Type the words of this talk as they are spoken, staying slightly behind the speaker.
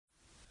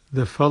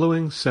The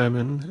following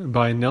sermon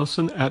by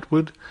Nelson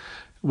Atwood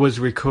was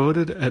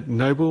recorded at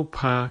Noble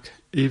Park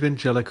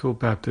Evangelical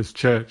Baptist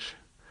Church.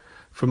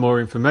 For more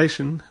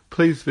information,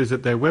 please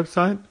visit their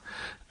website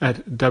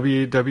at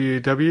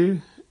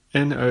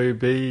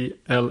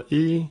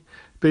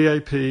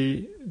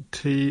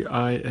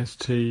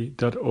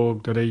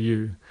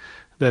www.noblebaptist.org.au.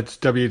 That's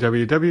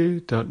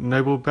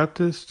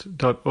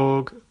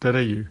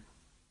www.noblebaptist.org.au.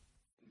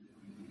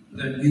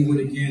 That you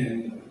would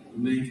again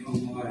make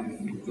alive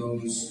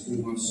those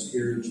who are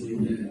spiritually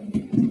dead.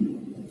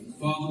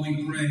 Father,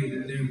 we pray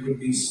that there would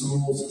be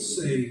souls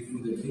saved for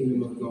the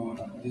kingdom of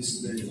God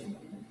this day.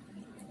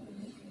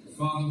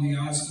 Father, we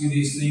ask you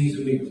these things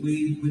and we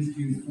plead with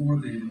you for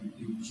them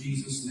in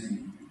Jesus'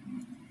 name.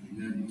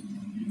 Amen.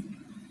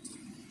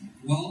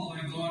 Well,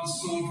 by God's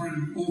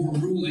sovereign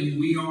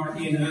overruling, we are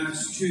in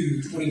Acts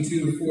 2,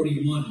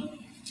 22-41,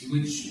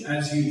 which,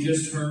 as you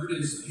just heard,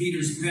 is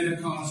Peter's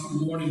Pentecost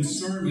morning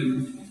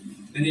sermon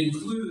and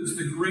includes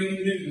the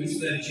great news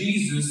that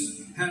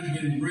Jesus had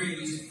been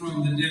raised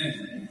from the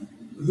dead,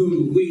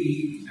 whom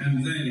we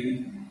and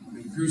they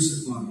had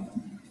crucified.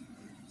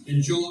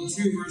 In Joel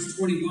 2, verse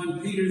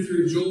 21, Peter,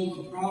 through Joel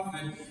the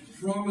prophet,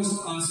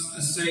 promised us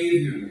a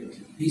Savior.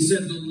 He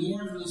said, "The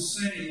Lord will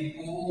save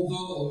all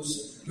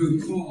those who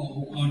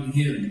call on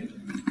him."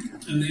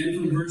 And then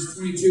from verse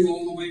 22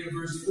 all the way to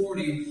verse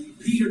 40,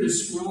 Peter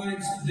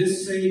describes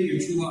this Savior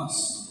to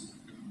us.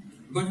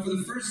 But for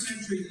the first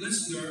century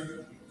listener,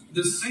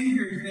 the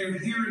Savior they're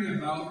hearing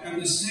about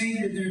and the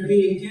Savior they're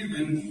being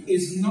given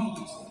is not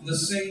the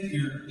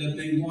Savior that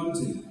they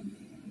wanted.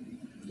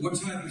 What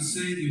type of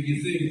Savior do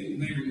you think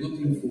they were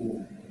looking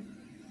for?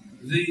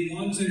 They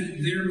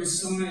wanted their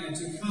Messiah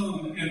to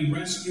come and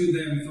rescue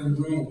them from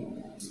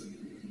Rome.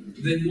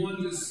 They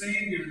wanted a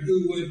Savior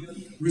who would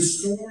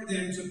restore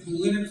them to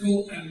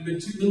political and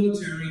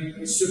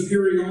military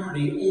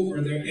superiority over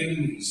their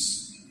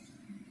enemies.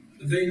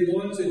 They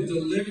wanted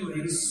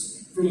deliverance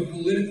from a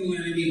political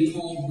enemy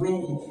called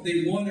Rome.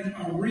 They wanted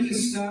a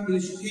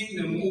re-established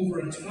kingdom over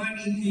a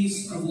tiny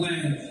piece of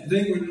land.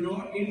 They were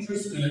not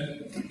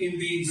interested in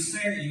being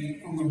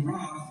saved from the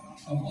wrath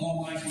of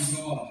Almighty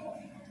God.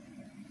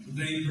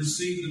 They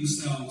perceived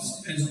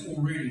themselves as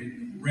already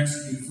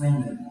rescued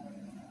from it.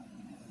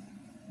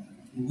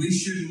 We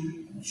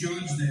shouldn't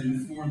judge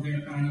them for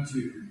their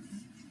attitude.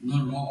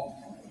 Not at all.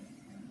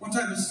 What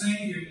type of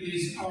Savior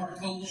is our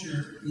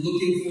culture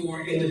looking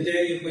for in the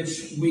day in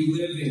which we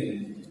live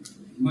in?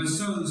 My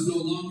sons no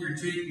longer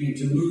take me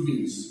to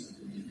movies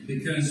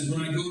because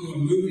when I go to a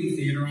movie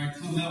theater, I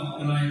come out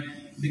and I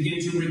begin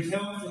to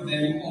recount for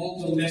them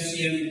all the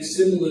messianic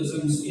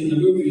symbolisms in the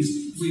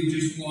movies we've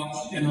just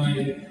watched, and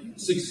I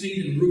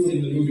succeed in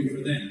ruining the movie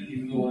for them,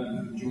 even though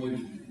I've enjoyed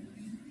it.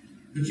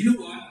 But you know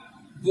what?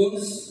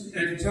 Books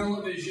and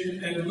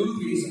television and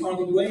movies are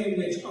the way in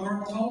which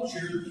our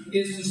culture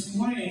is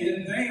displaying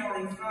that they are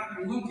in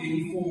fact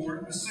looking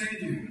for a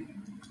Savior.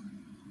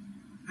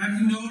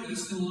 Have you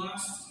noticed in the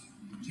last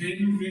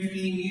 10,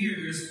 15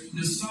 years,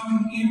 there's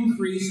some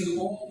increase in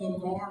all the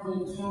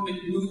Marvel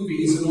comic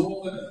movies and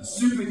all the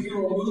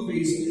superhero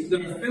movies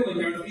that are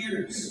filling our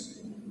theaters?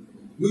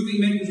 Movie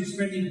makers are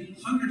spending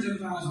hundreds of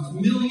thousands,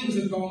 millions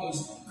of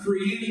dollars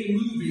creating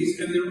movies,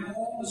 and they're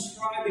all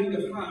describing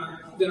the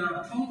fact that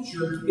our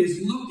culture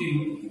is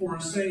looking for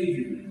a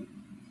Savior.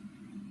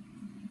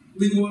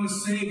 We want a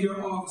Savior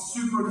of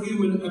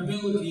superhuman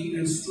ability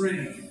and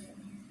strength.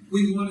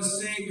 We want a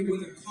Savior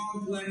with a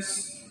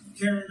complex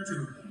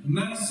character,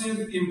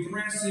 massive,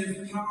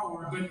 impressive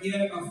power, but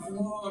yet a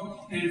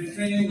flawed and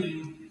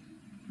failing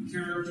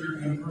character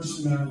and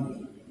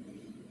personality.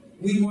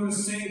 We want a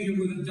Savior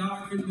with a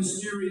dark and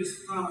mysterious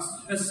past,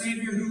 a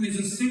Savior who is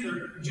a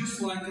sinner just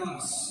like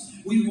us.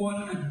 We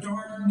want a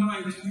dark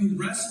knight who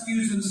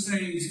rescues and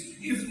saves,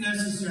 if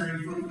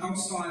necessary, from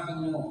outside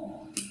the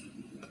law.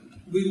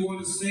 We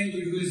want a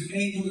Savior who is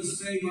able to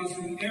save us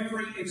from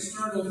every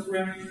external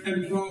threat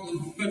and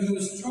problem, but who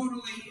is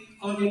totally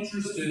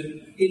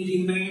uninterested in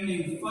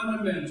demanding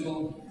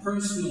fundamental,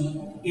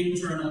 personal,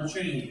 internal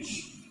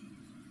change.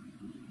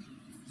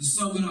 To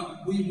sum it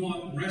up, we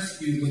want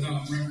rescue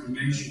without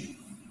reformation.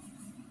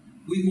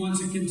 We want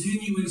to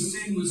continue in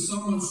sin with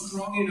someone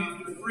strong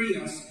enough to free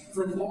us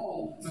from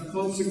all the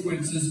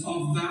consequences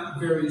of that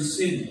very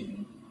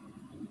sin.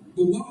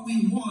 But what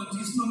we want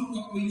is not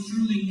what we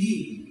truly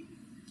need.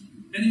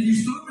 And if you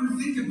stop and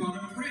think about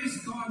it, praise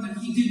God that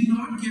He did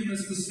not give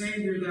us the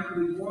Savior that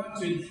we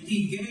wanted.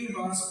 He gave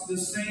us the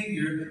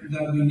Savior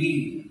that we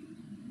need.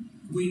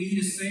 We need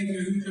a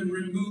Savior who can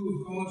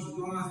remove God's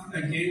wrath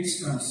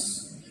against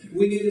us.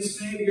 We need a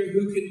Savior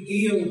who can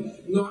deal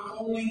not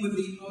only with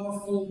the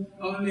awful,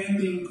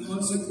 unending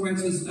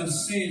consequences of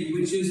sin,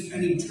 which is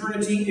an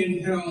eternity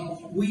in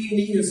hell. We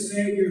need a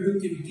Savior who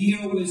can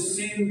deal with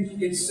sin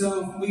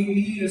itself. We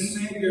need a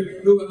Savior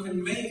who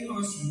can make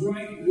us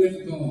right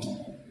with God.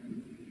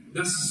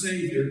 That's the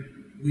Savior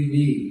we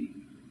need.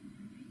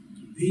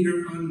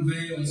 Peter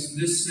unveils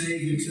this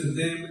Savior to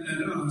them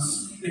and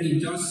us, and he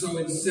does so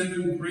in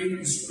 7 great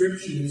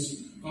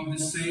descriptions of the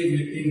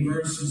Savior in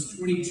verses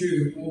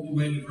 22 all the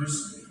way to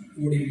verse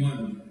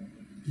 41.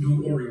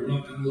 Don't worry, we're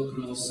not going to look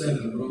at all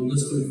 7, but I'll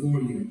list them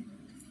for you.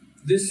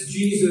 This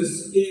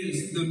Jesus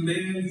is the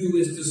man who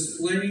is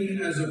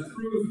displayed as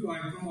approved by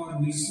God,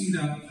 and we see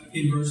that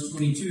in verse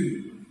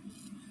 22.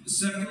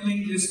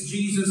 Secondly, this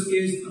Jesus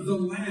is the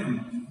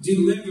Lamb,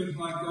 delivered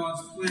by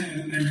God's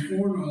plan and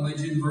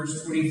foreknowledge in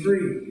verse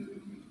 23.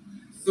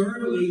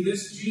 Thirdly,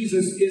 this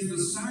Jesus is the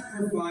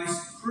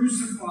sacrifice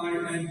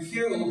crucified and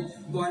killed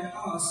by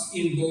us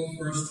in both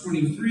verse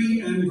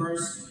 23 and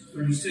verse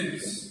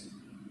 36.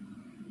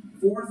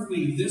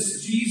 Fourthly,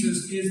 this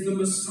Jesus is the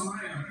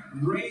Messiah,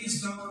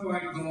 raised up by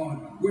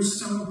God. We're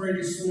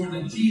celebrating this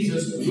morning that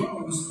Jesus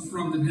rose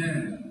from the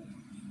dead.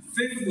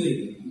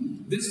 Fifthly,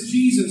 this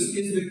Jesus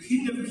is the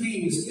King of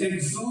Kings,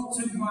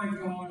 exalted by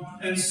God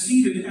and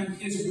seated at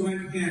his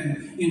right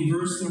hand in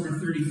verse number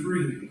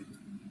 33.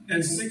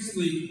 And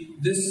sixthly,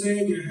 this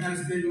Saviour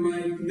has been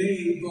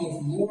made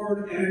both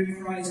Lord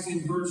and Christ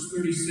in verse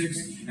 36.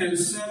 And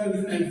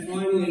seventh and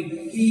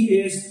finally, he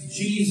is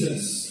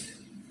Jesus,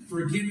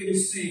 forgiving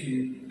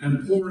sin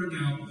and pouring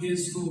out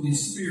his Holy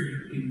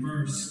Spirit in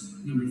verse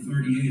number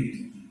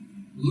 38.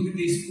 Look at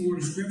these 4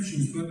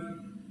 descriptions, but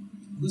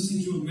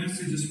listen to a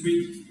message this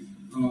week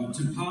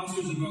to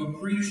pastors about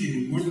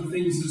preaching. One of the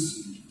things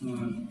this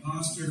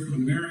pastor from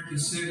America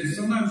said is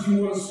sometimes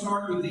you want to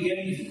start with the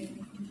ending.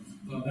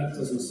 Well, that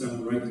doesn't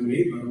sound right to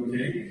me, but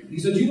okay. He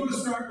said, you want to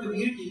start with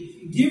the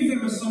ending, give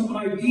them some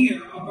idea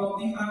about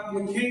the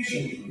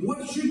application.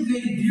 What should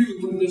they do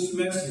with this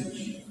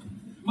message?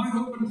 My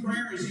hope and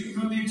prayer is you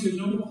come into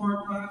Noble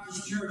Park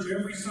Baptist Church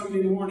every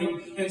Sunday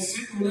morning and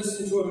sit and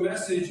listen to a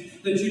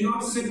message that you're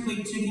not simply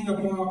ticking a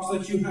box,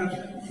 that you have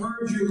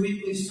heard your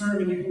weekly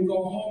sermon. You can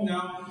go home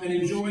now and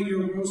enjoy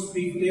your roast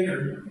beef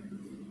dinner.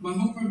 My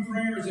hope and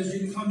prayer is as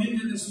you come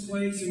into this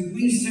place and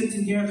we sit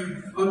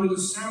together under the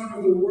sound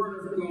of the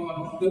Word of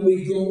God, that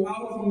we go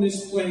out from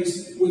this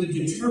place with a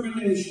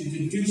determination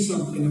to do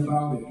something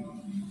about it.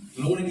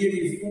 And I want to give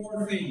you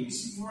 4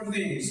 things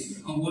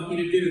I want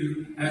you to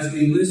do as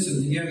we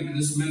listen together to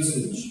this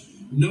message.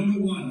 Number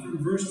 1,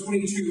 from verse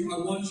 22, I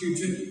want you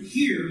to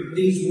hear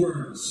these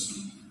words.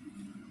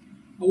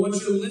 I want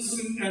you to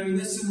listen and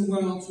listen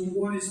well to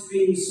what is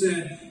being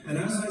said. And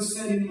as I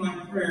said in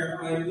my prayer,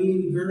 I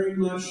mean very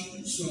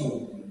much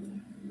so,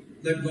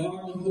 that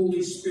God the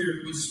Holy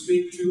Spirit would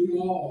speak to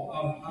all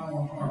of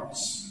our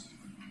hearts.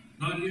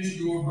 Not just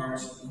your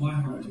hearts, my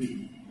heart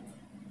too.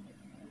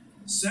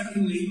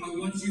 Secondly, I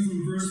want you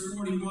from verse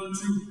 41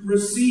 to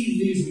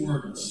receive these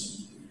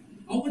words.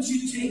 I want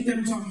you to take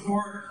them to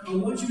heart. I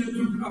want you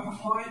to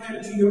apply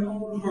them to your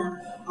own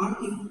heart. I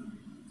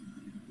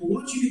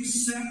want you to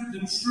accept the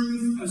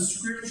truth of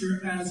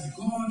Scripture as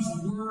God's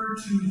Word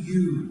to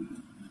you.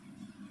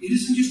 It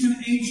isn't just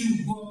an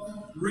ancient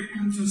book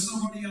written to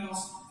somebody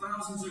else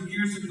thousands of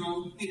years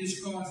ago. It is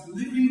God's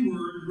living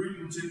Word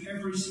written to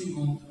every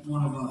single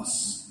one of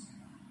us.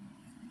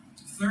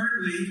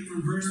 Thirdly,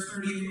 from verse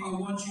 38, I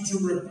want you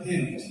to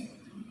repent.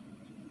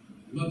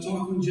 I'm not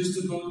talking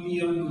just about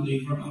the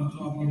unbeliever. I'm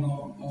talking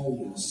about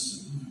all of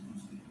us.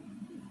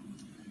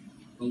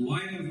 The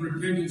life of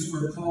repentance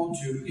we're called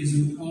to is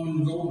an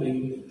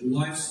ongoing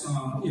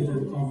lifestyle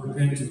of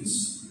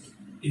repentance.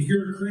 If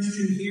you're a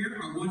Christian here,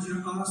 I want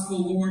you to ask the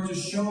Lord to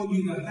show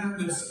you the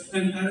habits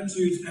and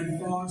attitudes and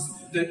thoughts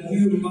that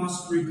you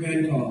must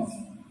repent of.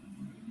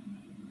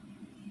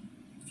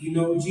 If you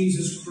know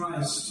Jesus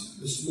Christ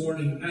this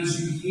morning,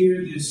 as you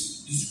hear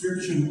this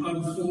description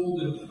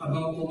unfolded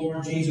about the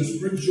Lord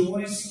Jesus,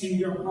 rejoice in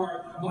your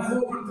heart. My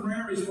hope and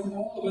prayer is for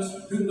all of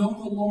us who know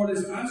the Lord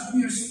is, as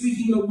we are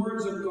speaking the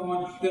words of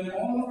God, that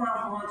all of our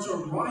hearts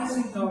are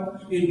rising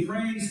up in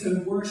praise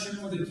and worship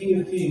for the King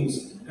of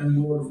Kings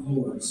and Lord of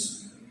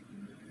Lords.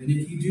 And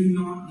if you do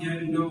not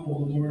yet know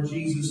the Lord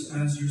Jesus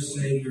as your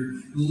Savior,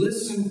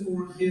 listen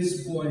for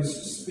His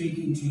voice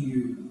speaking to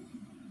you.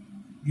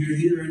 You're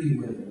here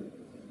anyway.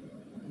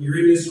 You're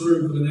in this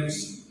room for the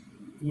next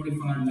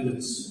 45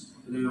 minutes,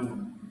 an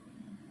hour,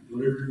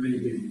 whatever it may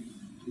be.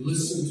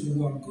 Listen to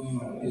what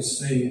God is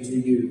saying to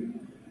you.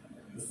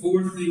 The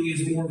fourth thing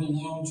is more of a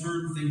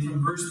long-term thing.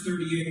 From verse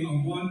 38, I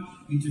want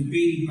you to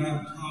be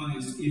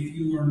baptized if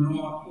you are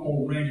not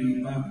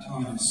already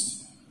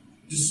baptized.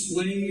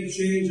 Displaying a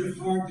change of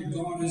heart that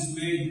God has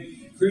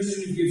made.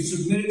 Christian, if you've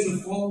submitted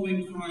to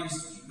following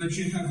Christ, but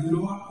you have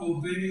not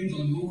obeyed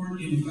the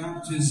Lord in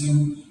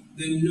baptism,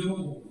 then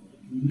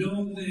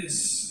know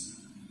this.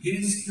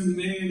 His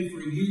command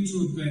for you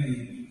to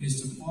obey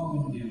is to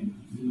follow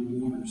Him in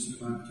the waters of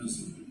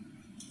baptism.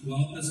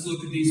 Well, let's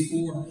look at these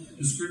 4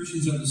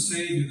 descriptions of the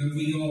Savior that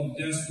we all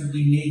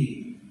desperately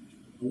need.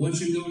 I want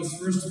you to notice,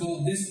 first of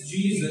all, this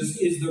Jesus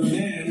is the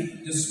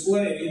man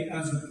displayed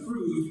as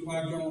approved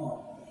by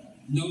God.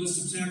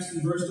 Notice the text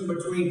in verse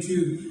number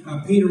 22.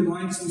 Peter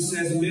writes and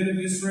says, Men of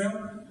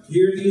Israel,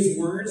 hear these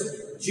words.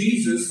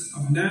 Jesus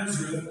of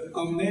Nazareth,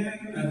 a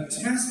man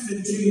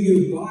attested to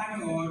you by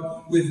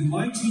God with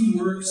mighty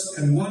works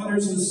and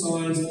wonders and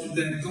signs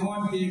that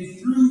God did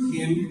through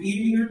him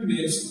in your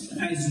midst,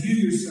 as you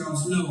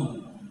yourselves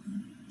know.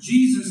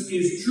 Jesus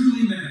is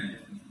truly man,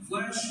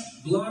 flesh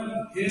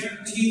blood, hair,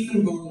 teeth,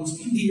 and bones.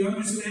 He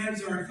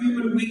understands our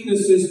human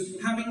weaknesses,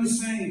 having the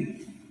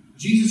same.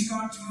 Jesus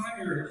got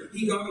tired.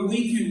 He got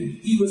weakened.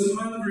 He was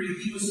hungry.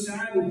 He was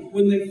saddened.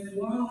 When they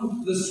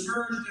flung the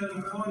scourge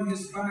down upon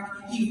his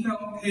back, he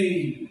felt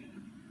pain.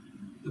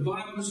 The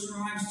Bible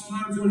describes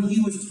times when he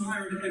was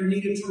tired and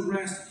needed to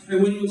rest,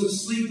 and when he was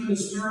asleep in the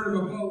stern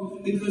of a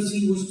boat because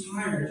he was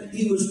tired.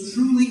 He was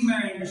truly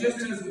man, just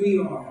as we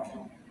are,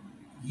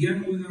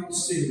 yet without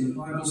sin. The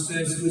Bible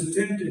says he was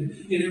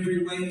tempted in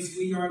every way as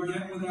we are,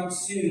 yet without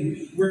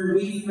sin. Where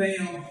we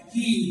fail,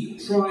 he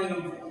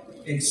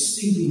triumphed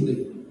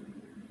exceedingly.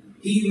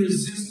 He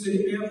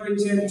resisted every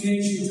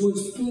temptation to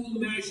its full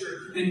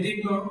measure and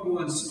did not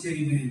once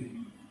cave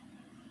in.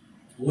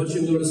 I want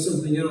you to notice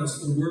something else.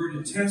 The word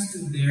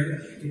attested there,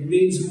 it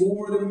means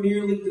more than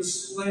merely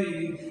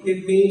displayed.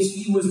 It means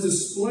he was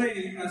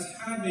displayed as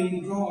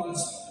having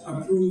God's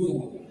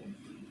approval.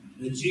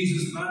 At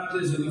Jesus'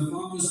 baptism, the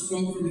Father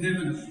spoke from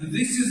heaven,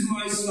 "This is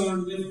my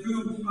Son, with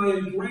whom I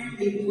am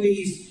greatly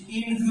pleased,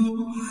 in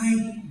whom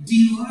I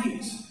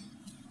delight."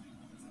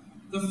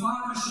 The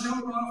Father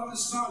showed off the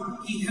Son.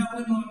 He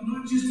held him up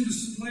not just to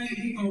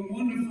display how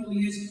wonderful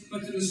he is,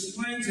 but to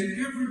display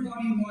to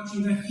everybody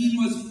watching that he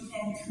was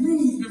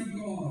approved of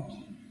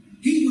God.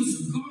 He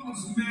was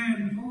God's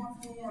man,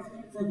 brought forth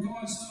for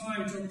God's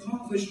time to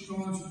accomplish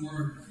God's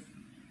work.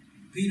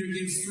 Peter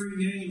gives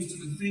three names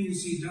to the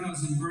things he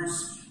does. In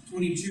verse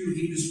 22,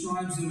 he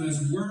describes them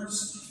as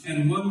works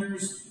and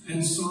wonders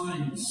and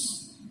signs.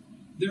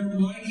 They're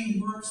mighty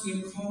works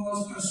that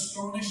cause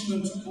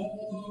astonishment to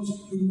all those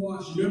who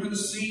watch. Remember the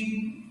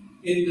scene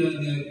in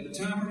the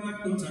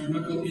tabernacle,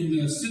 in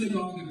the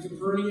synagogue of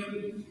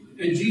Capernaum?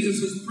 And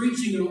Jesus is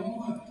preaching, and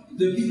all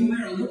the people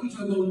there are looking to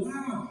him and go,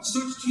 "Wow,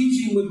 such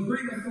teaching with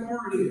great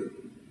authority."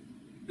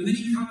 And then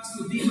he casts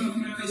the demon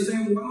out, and they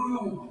say,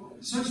 "Wow,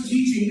 such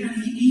teaching,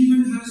 and he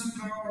even has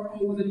power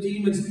over the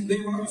demons." They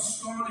were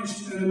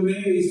astonished and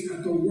amazed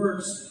at the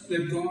works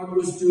that God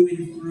was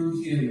doing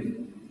through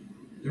him.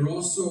 There are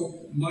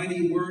also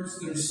mighty works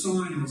that are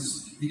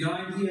signs. The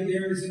idea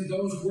there is that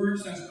those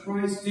works, as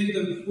Christ did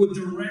them, would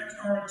direct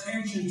our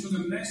attention to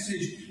the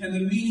message and the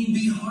meaning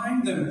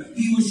behind them.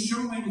 He was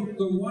showing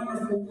the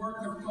wonderful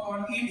work of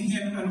God in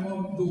him and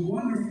of the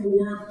wonderful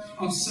work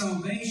of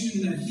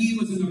salvation that he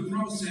was in the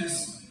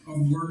process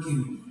of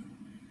working.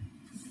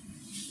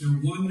 There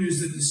are wonders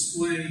that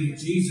display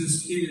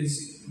Jesus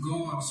is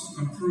God's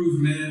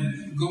approved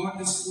man. God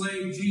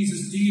displayed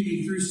Jesus'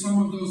 deity through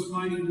some of those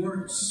mighty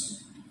works.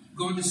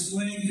 God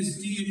displayed his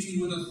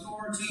deity with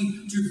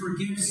authority to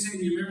forgive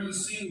sin. You remember the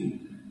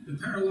scene? The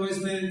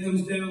paralyzed man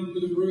comes down to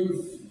the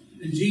roof,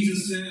 and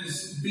Jesus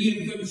says, "Be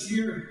of good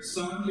cheer,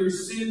 son, your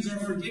sins are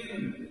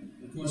forgiven."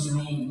 Of course, they're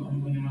all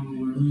mumbling around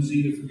the word, "Who's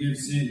he to forgive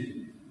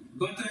sin?"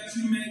 "But that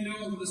you may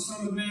know that the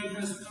Son of Man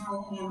has power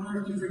on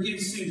earth to forgive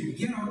sin.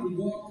 Get out and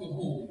walk, go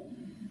home."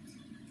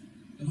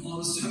 And all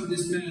of a sudden,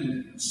 this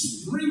man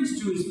springs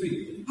to his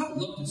feet. I'd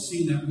love to have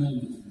seen that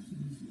moment.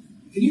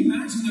 Can you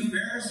imagine the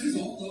Pharisees,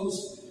 all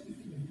those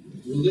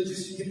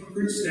religious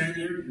hypocrites stand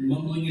there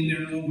mumbling in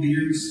their own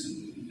beards,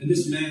 and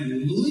this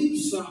man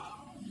leaps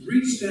up,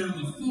 reaches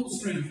down with full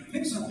strength,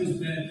 picks up his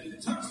bed,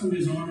 tucks in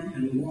his arm,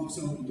 and walks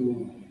out the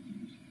door.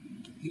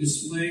 He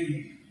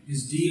displayed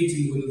his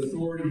deity with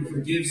authority to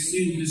forgive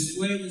sin. He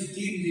displayed his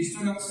deity. He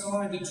stood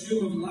outside the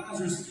tomb of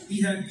Lazarus.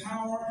 He had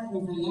power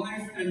over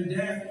life and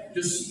death,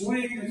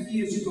 displaying that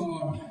he is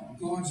God,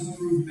 God's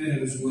approved man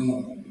as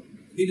well.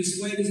 He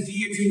displayed his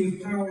deity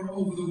with power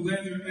over the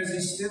weather as he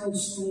stilled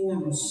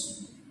storms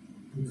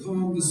and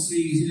calmed the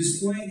seas. He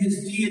displayed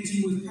his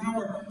deity with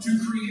power to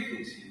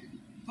create.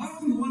 I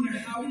often wonder,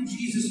 how did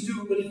Jesus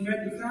do it when he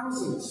fed the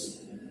thousands?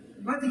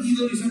 I think he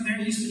literally sat there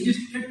and he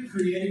just kept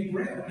creating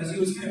bread as he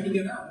was handing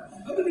it out.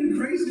 That would have been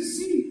crazy to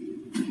see.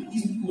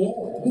 He's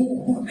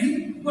more.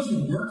 It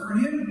wasn't work for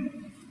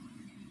him.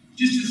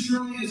 Just as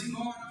surely as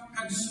God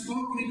had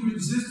spoken into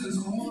existence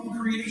all of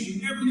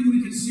creation, everything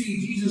we could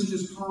see, Jesus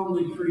just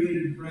calmly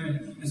created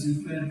bread as he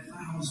fed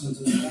thousands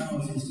and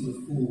thousands to the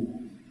full.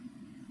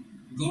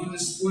 God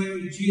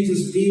displayed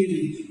Jesus'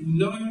 deity.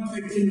 None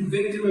could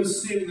convict him of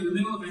sin. In the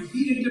middle of a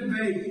heated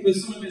debate with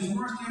some of his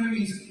worst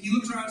enemies, he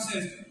looks around and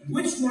says,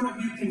 "Which one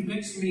of you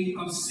convicts me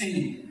of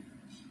sin?"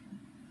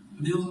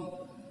 And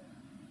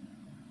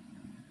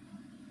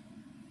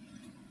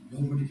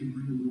nobody can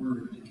bring a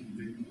word to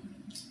convict him.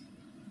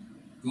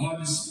 God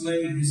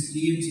displayed his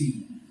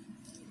deity.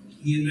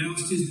 He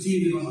announced his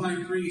deity to the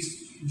high priest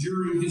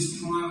during his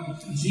trial.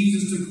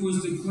 Jesus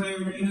was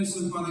declared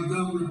innocent by the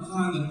governor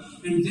Pilate.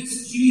 And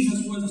this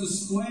Jesus was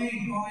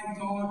displayed by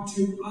God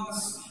to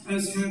us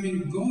as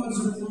having God's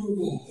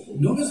approval.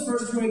 Notice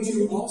verse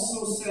 22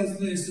 also says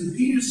this, and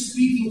Peter's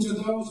speaking to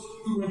those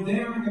who were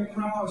there in the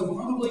crowds and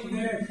probably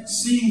there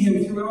seeing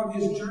him throughout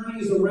his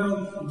journeys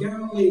around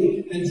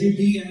Galilee and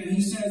Judea. And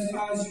he says,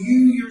 "As you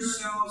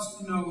yourselves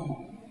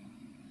know."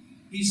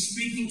 He's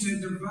speaking to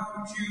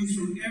devout Jews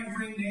from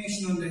every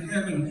nation under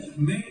heaven,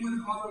 men with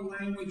other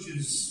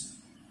languages.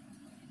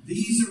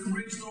 These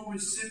original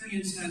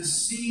recipients had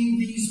seen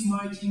these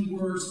mighty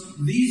works.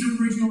 These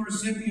original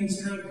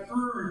recipients had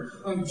heard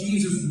of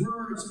Jesus'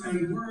 words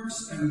and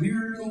works and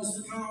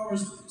miracles,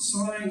 powers,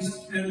 signs,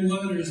 and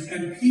wonders.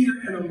 And Peter,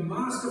 in a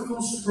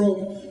masterful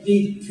stroke,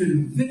 he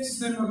convicts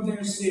them of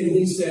their sin.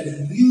 He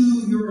said,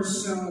 "You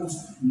yourselves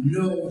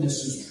know this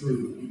is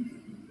true."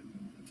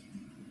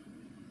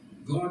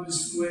 God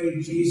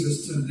displayed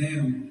Jesus to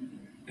them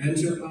and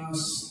to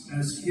us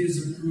as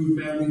his approved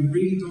man. We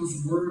read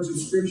those words of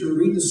Scripture,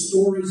 read the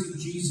stories of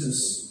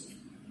Jesus.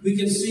 We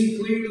can see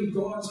clearly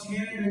God's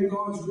hand and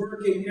God's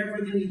work in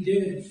everything he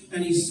did.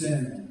 And he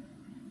said,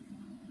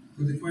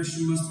 but the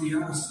question must be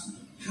asked,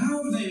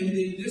 how then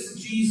did this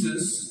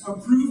Jesus,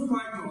 approved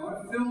by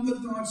God, filled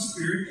with God's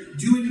Spirit,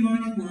 doing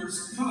mighty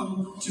works,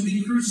 come to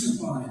be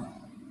crucified?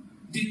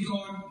 Did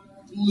God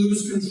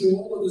lose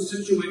control of the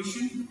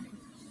situation?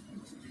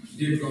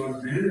 Did God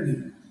abandon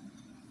him?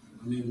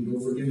 I mean,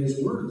 don't forget his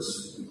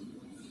words.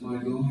 My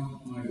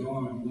God,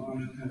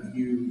 why have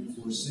you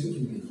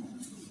forsaken me?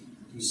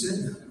 He said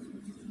that.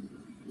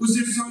 Was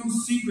there some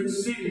secret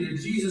sin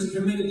that Jesus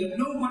committed that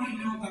nobody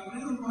knew about,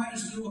 none of the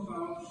writers knew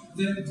about,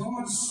 that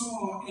God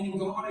saw, and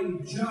God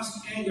in just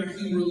anger,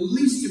 he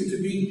released him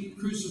to be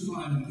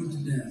crucified and put to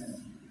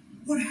death?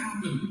 What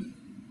happened?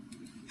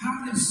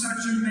 How did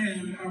such a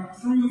man,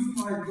 approved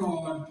by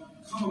God,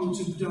 come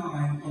to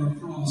die on a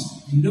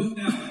cross? No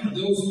doubt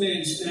those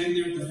men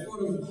standing there at the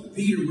foot of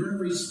Peter,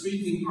 wherever he's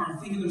speaking, are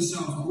thinking to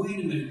themselves, wait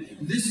a minute,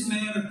 this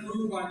man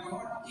approved by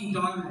God, he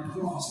died on a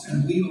cross,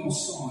 and we all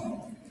saw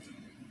it.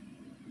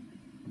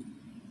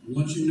 I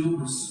want you to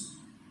notice,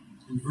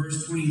 in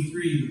verse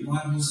 23, the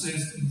Bible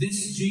says,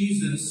 this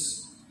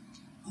Jesus,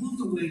 I love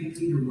the way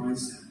Peter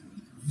writes that.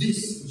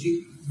 This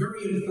Jesus,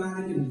 very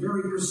emphatic and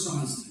very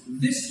precise.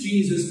 This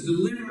Jesus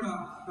delivered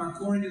up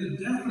according to the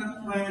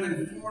definite plan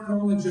and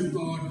foreknowledge of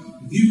God,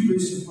 you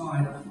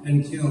crucified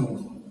and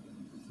killed.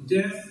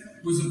 Death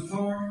was a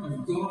part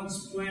of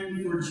God's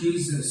plan for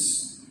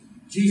Jesus.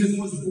 Jesus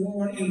was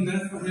born in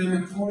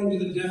Bethlehem according to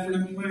the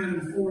definite plan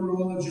and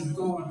foreknowledge of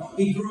God.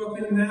 He grew up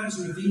in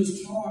Nazareth. He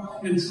was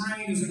taught and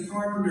trained as a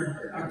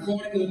carpenter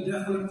according to the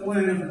definite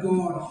plan of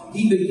God.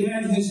 He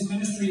began his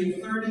ministry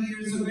at 30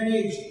 years of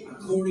age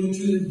according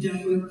to the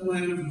definite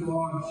plan of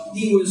God.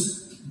 He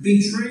was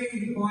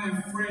betrayed by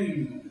a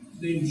friend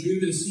named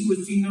Judas. He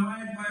was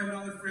denied by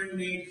another friend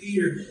named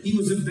Peter. He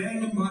was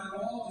abandoned by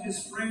all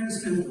his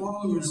friends and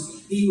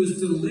followers. He was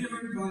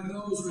delivered by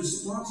those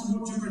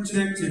responsible to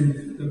protect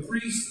him, the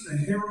priests, the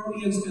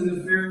Herodians, and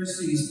the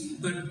Pharisees.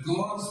 But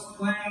God's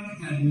plan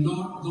had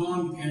not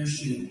gone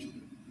pear-shaped.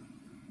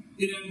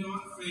 It had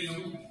not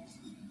failed.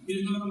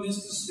 It had not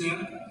missed a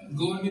step.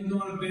 God did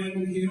not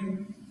abandon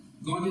him.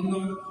 God did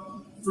not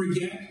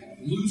forget,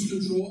 lose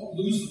control,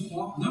 lose the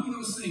plot. None of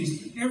those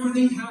things.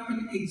 Everything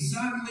happened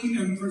exactly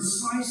and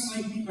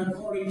precisely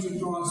according to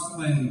God's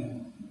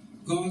plan.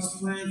 God's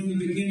plan from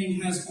the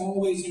beginning has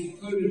always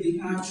included the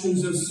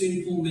actions of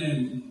sinful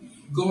men.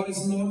 God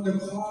is not the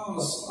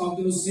cause of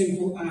those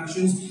sinful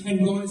actions,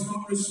 and God is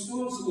not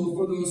responsible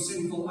for those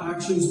sinful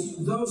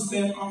actions. Those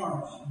men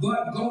are.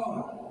 But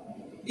God,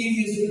 in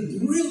his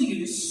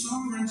brilliant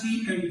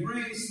sovereignty and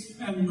grace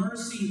and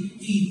mercy,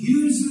 he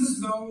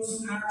uses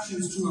those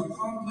actions to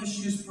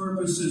accomplish his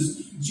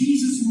purposes.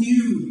 Jesus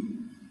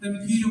knew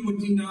that Peter would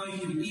deny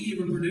him. He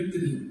even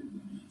predicted it.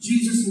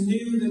 Jesus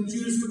knew that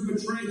Judas would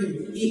betray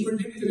him. He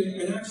predicted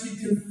it and actually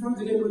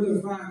confronted him with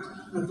the fact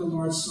at the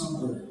Lord's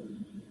Supper.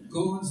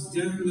 God's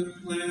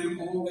definite plan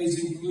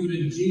always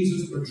included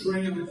Jesus'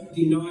 betrayal,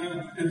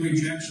 denial, and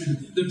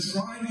rejection. The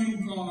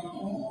triune God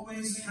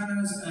always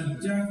has a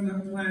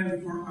definite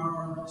plan for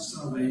our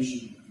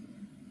salvation.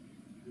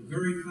 The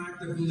very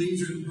fact that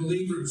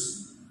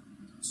believers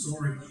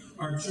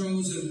are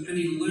chosen and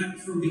elect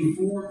from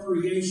before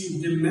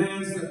creation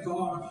demands that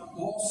God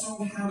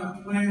also had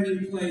a plan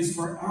in place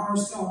for our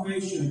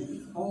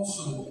salvation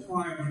also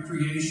prior to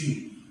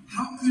creation.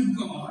 How could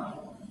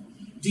God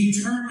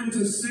determined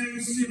to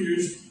save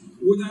sinners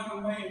without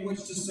a way in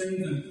which to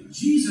save them?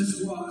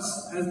 Jesus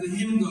was, as the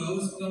hymn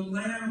goes, the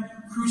Lamb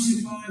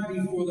crucified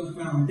before the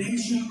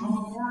foundation of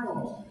the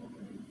world.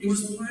 It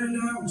was planned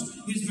out.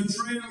 His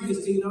betrayal,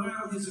 his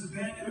denial, his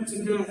abandonment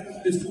to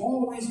death has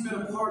always been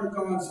a part of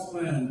God's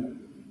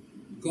plan.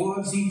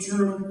 God's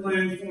eternal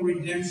plan for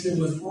redemption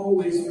was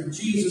always for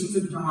Jesus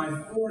to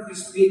die for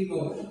his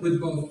people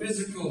with both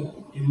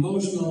physical,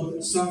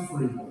 emotional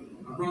suffering.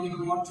 Our brother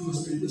brought to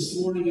us this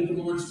morning at the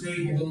Lord's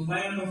table, the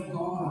Lamb of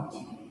God.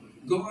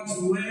 God's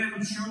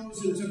Lamb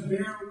chosen to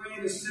bear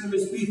away the sin of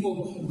his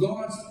people.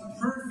 God's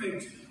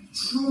perfect,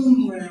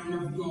 true Lamb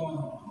of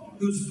God,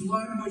 whose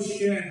blood was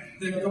shed,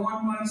 that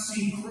God might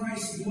see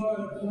Christ's blood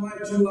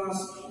applied to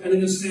us, and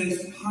in a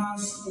sense,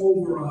 pass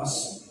over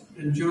us,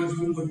 and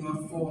judgment would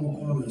not fall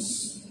upon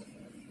us.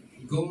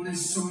 God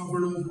is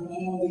sovereign over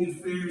all the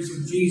affairs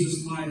of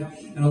Jesus' life.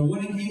 And I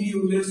want to give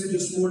you a message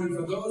this morning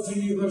for those of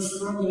you who are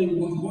struggling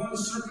with one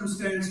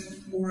circumstance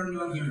or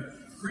another.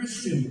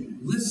 Christian,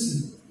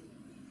 listen.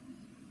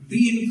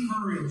 Be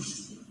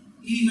encouraged,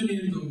 even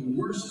in the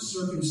worst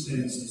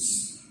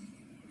circumstances.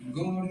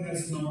 God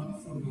has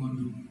not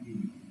forgotten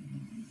you.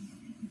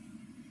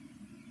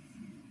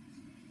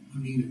 I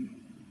mean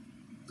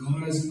it.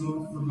 God has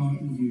not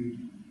forgotten you.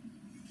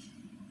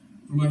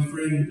 For my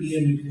friend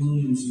Ian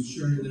McWilliams and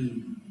Sherry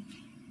Lynn,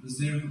 as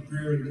they are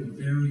preparing to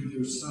bury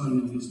their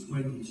son in his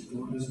 20s,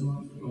 God has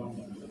not forgotten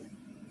you.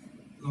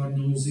 God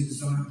knows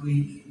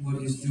exactly what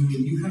He's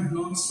doing. You have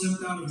not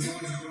slipped out of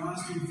God's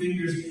grasping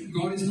fingers.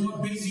 God is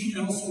not busy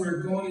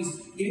elsewhere. God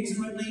is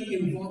intimately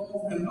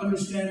involved and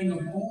understanding of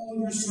all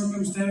your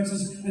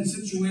circumstances and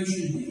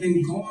situations.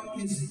 And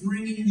God is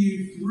bringing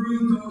you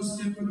through those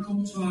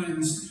difficult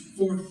times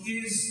for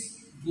His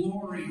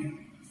glory,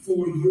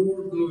 for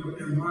your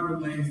good, and by the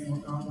way,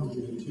 for our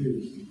good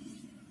too.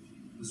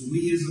 As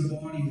we as a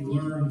body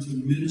learn to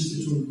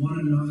minister to one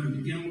another,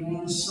 to get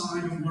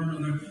alongside of one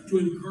another, to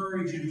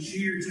encourage and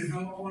cheer, to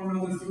help one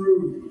another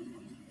through.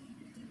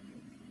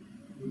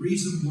 The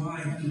reason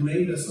why He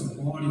made us a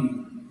body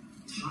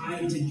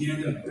tied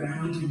together,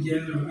 bound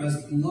together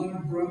as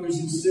blood brothers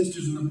and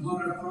sisters in the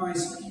blood of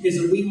Christ is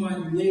that we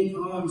might link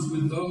arms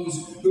with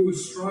those who are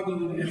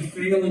struggling and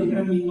failing,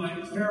 and we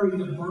might carry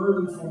the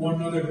burden for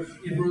one another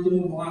in a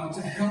little while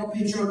to help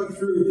each other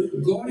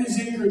through. God is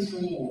in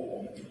control.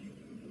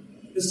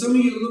 As some of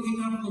you are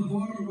looking up at the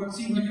bottom of what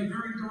seems like a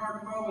very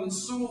dark well, and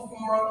so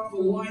far up the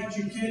light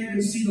you can't even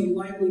see the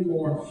light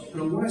anymore.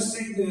 And I want to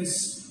say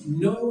this: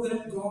 know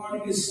that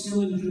God is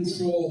still in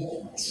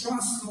control.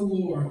 Trust the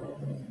Lord.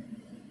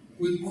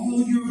 With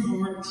all your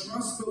heart,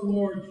 trust the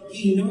Lord.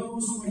 He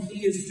knows what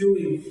He is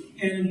doing.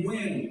 And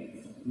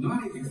when,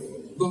 not if,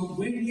 but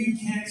when you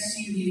can't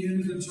see the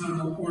end of the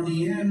tunnel or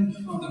the end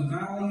of the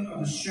valley of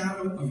the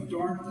shadow of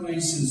dark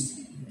places,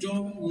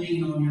 don't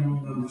lean on your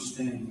own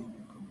understanding.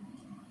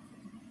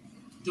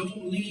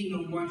 Don't lean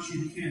on what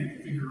you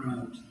can't figure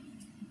out.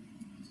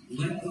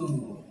 Let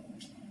go.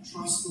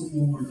 Trust the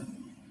Lord.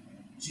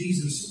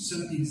 Jesus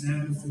set the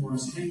example for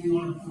us, hanging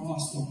on a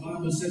cross. The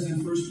Bible says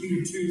in 1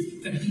 Peter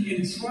 2 that He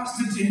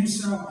entrusted to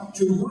Himself,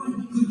 to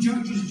one who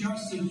judges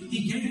justly.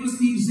 He gave us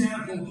the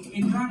example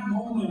in that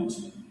moment,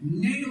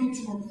 nailed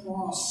to a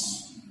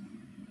cross,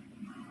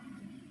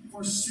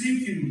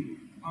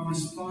 forsaken of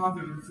His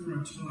Father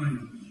for a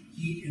time.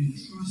 He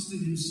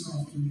entrusted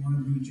Himself to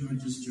one who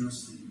judges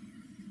justly.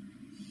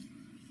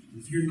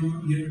 If you're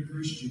not yet a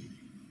Christian,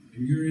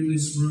 and you're in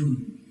this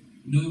room,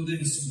 know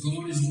this: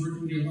 God is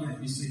working your life.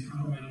 You say,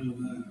 how do I know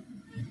that?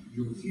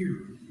 You're here.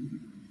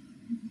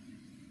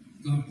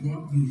 God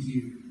brought you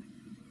here.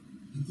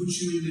 He put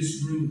you in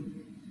this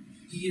room.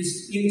 He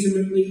is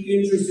intimately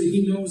interested.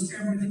 He knows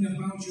everything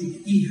about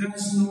you. He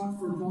has not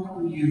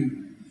forgotten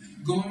you.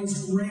 God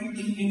is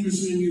greatly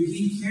interested in you.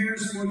 He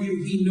cares for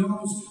you. He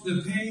knows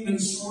the pain and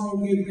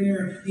sorrow you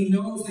bear. He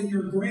knows that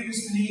your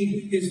greatest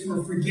need is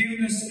for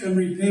forgiveness and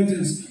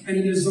repentance. And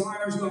He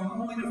desires not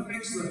only to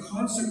fix the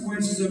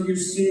consequences of your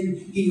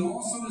sin, He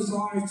also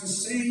desires to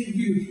save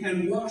you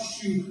and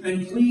wash you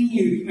and clean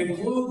you and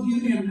clothe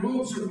you in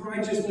robes of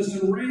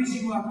righteousness and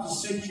raise you up to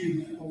sit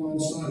you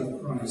alongside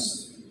of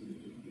Christ.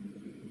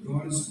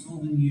 God is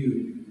calling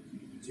you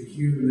to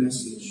hear the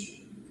message.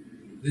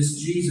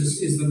 This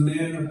Jesus is the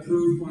man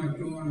approved by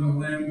God and the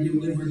Lamb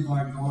delivered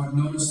by God.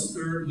 Notice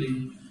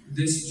thirdly,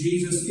 this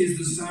Jesus is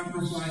the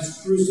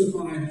sacrifice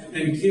crucified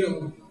and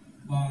killed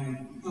by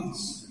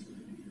us.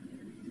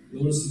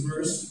 Notice the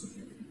verse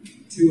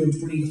 2 and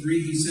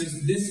 23. He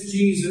says, this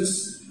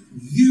Jesus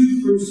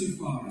you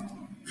crucified.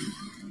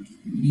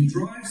 And He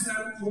drives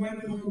that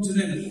point home to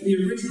them.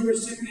 The original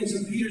recipients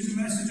of Peter's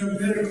message on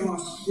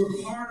Pentecost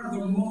were part of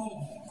the mob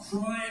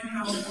crying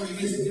out for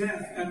His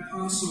death at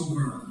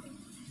Passover.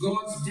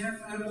 God's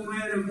definite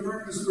plan and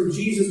purpose for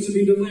Jesus to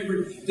be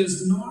delivered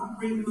does not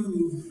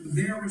remove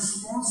their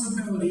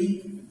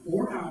responsibility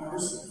or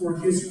ours for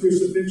His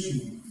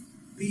crucifixion.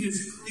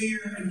 Peter's clear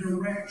and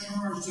direct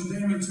charge to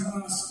them and to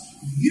us: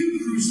 you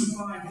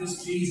crucified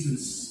this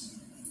Jesus.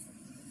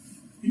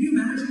 Can you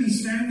imagine He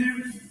standing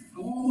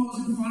there, all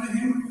those in front of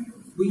Him?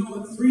 We know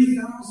that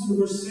 3,000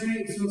 were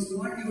saved, so it's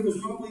likely there was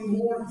probably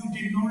more who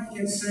did not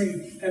get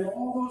saved. And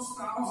all those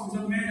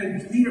thousands of men,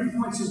 and Peter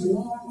points his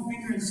long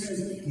finger and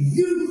says,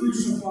 you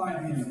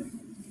crucified Him.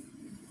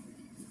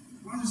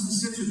 Brothers and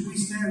sisters, we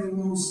stand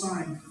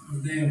alongside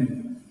of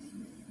them.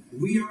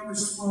 We are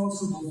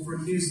responsible for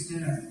His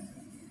death.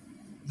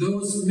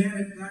 Those men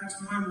at that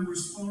time were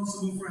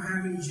responsible for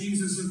having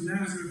Jesus of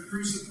Nazareth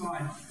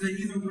crucified. They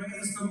either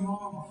raised the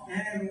mob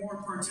and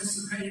or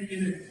participated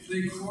in it.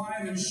 They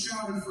cried and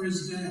shouted for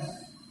His death.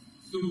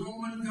 The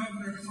Roman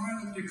governor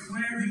Pilate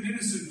declared Him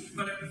innocent,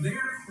 but at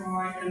their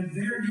cry and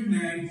their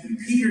demand,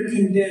 Peter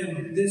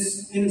condemned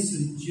this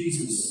innocent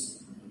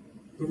Jesus.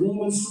 The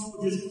Roman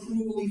soldiers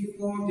cruelly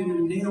flogged Him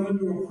and nailed Him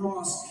to a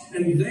cross,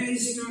 and they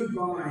stood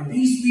by.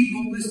 These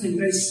people listening,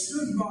 they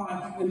stood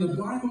by, and the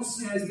Bible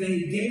says they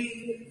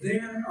gave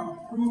their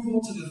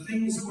approval to the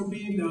things that were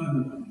being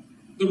done.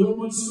 The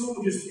Roman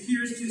soldiers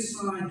pierced His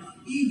side,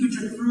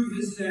 eager to prove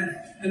His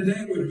death, and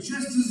they were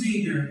just as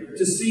eager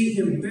to see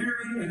Him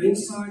buried and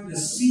inside the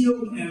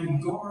sealed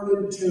and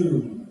guarded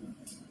tomb.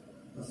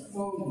 The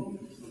folly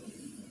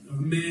of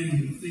man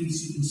who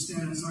thinks you can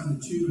stand inside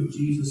the tomb of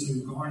Jesus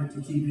and guard it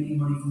to keep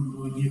anybody from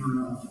going in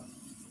or out.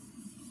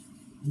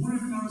 What I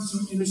found so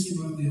interesting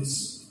about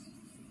this,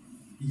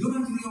 you go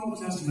back to the Old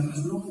Testament,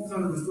 as Noel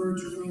kind of referred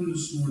to earlier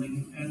this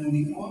morning, and when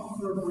the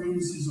offerer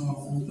brings his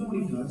offering, you know what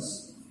he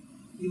does?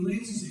 He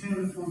lays his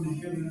hand upon the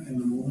head of the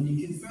animal, and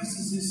he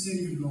confesses his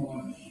sin to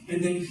God,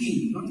 and then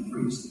he, not the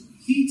priest,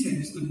 he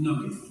takes the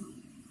knife,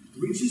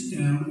 reaches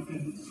down,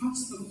 and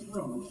cuts the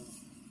throat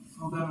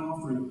of that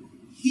offering.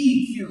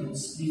 He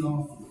kills the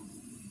offering.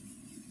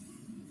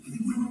 I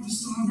think what about the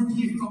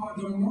sovereignty of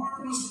God, the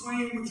marvelous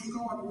way in which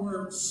God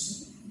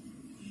works.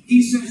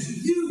 He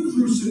says, you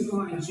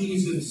crucified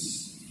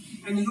Jesus.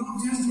 And the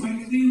Old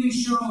Testament clearly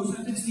shows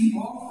that it's the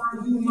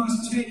offerer who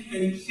must take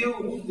and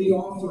kill the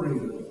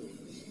offering.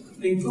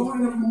 And God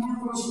in a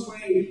marvelous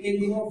way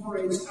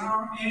incorporates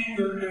our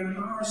anger and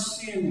our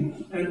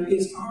sin. And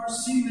it's our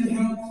sin that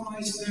held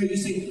Christ there. You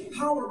see,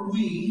 how are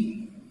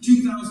we,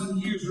 2,000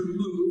 years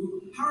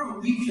removed, how are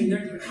we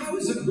connected? How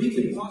is it we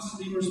could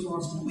possibly be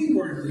responsible? We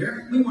weren't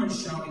there. We weren't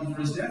shouting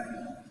for his death.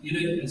 You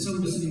know, and some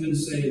of us even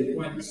say,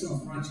 quite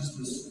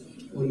self-righteousness.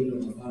 Well, you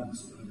know,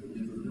 I've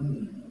never done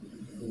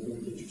that. Well,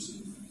 don't get yourself.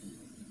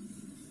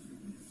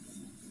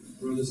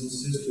 Brothers and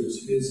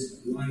sisters,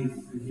 his life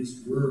and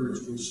his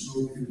words were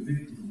so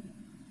convicting,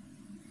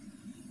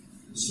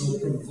 so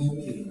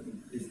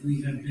provoking. If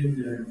we had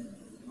been there,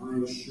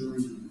 I assure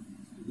you,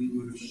 we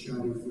would have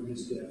shouted for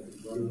his death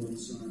right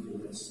alongside the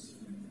rest.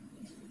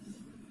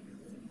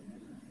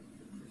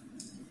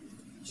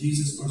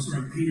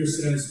 Peter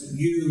says,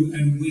 you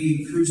and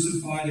we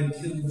crucified and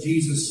killed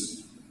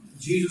Jesus.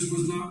 Jesus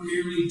was not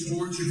merely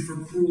tortured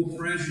for cruel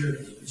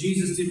pleasure.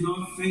 Jesus did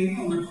not faint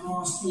on the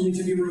cross only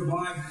to be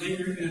revived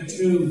later in a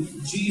tomb.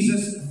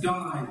 Jesus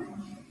died.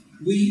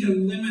 We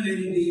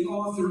eliminated the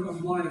author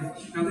of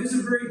life. Now, there's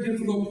a very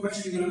difficult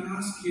question you're going to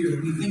ask here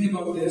when you think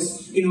about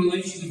this in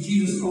relation to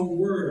Jesus' own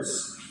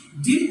words.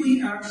 Did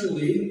we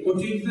actually, or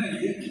did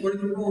they, or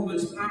did the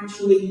Romans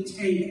actually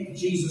take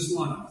Jesus'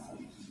 life?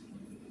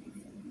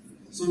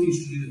 Some of you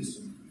should do this.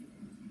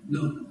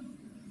 No,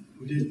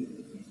 we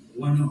didn't.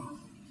 Why not?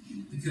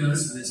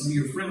 Because, and some of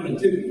you are frowning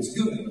too. It's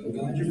good. I'm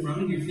glad you're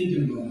frowning. You're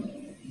thinking about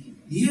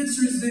it. The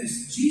answer is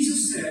this.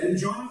 Jesus said in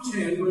John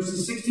 10,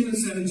 verses 16 and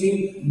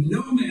 17,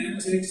 no man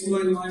takes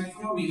my life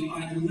from me.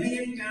 I lay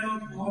it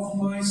down of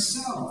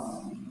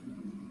myself.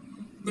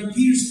 But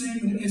Peter's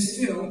statement is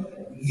still,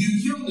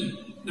 you killed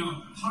him.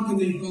 Now, how can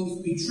they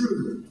both be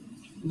true?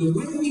 And the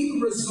way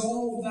we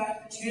resolve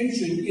that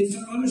tension is to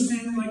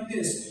understand it like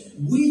this.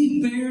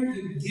 We bear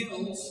the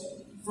guilt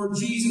for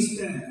Jesus'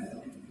 death.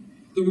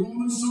 The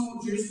Roman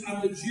soldiers,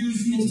 at the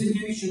Jews'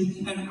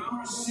 instigation and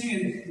our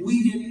sin,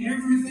 we did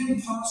everything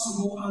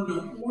possible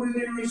under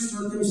ordinary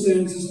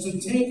circumstances to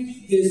take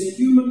his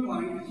human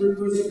life through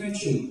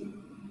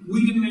crucifixion.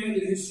 We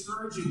demanded his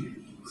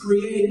scourging,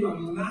 creating a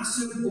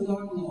massive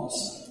blood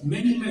loss.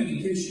 Many men, in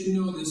case you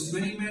know this,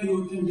 many men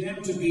who were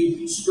condemned to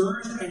be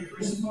scourged and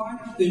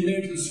crucified, they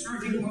made the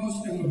scourging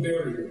post and were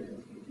buried.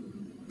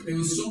 There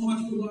was so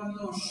much blood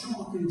loss,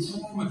 shock, and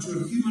trauma to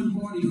a human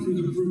body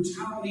through the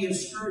brutality of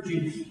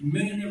scourging,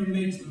 many never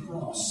made it to the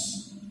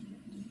cross.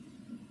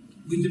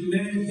 We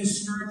demanded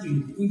his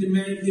scourging. We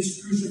demanded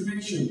his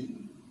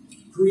crucifixion,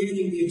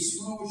 creating the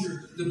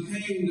exposure, the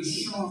pain, the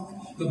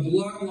shock, the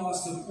blood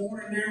loss that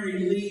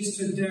ordinarily leads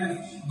to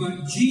death.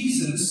 But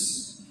Jesus,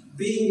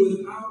 being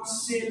without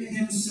sin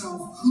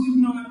himself, could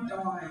not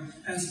die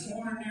as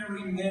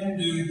ordinary men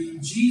do.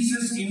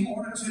 Jesus, in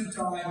order to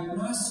die,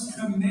 must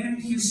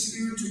commend his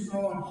spirit to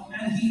God,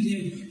 and he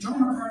did.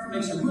 John MacArthur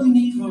makes a really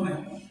neat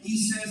comment. He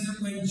says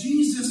that when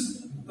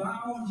Jesus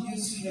bowed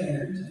his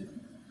head,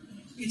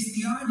 it's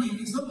the idea,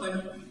 it's not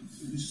like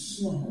he was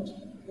slumped,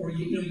 or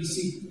you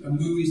see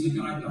movies, the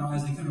guy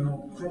dies, they kind of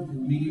all crumple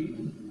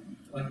immediately,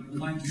 like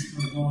life is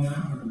kind of gone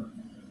after him.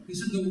 He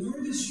said the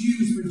word that's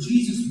used for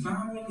Jesus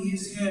bowing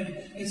his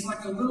head, it's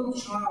like a little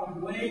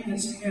child laying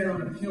his head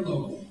on a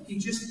pillow. He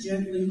just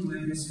gently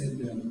laid his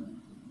head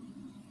down.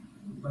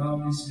 He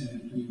bowed his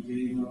head and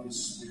he gave up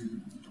his spirit.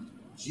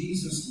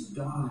 Jesus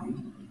died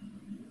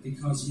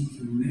because he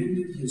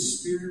commended his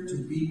spirit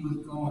to be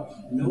with God.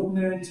 No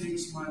man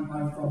takes my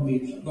life from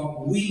me,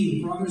 but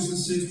we, brothers and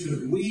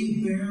sisters,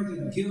 we bear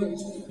the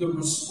guilt, the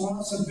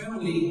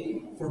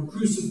responsibility for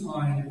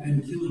crucifying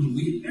and killing him.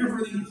 We did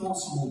everything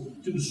possible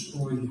to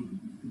destroy him.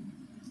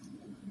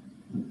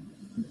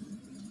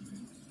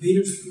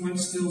 Peter's point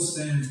still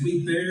stands.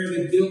 We bear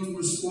the guilt and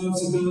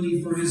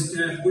responsibility for his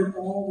death. We're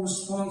all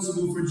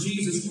responsible for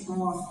Jesus'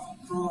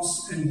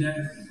 cross and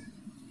death.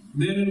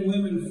 Men and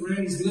women,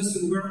 friends,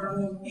 listen, we're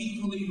all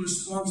equally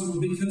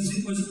responsible because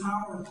it was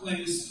our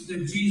place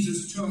that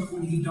Jesus took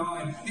when he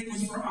died. It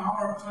was for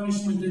our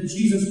punishment that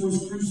Jesus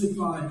was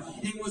crucified.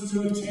 It was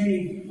to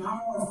attain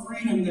our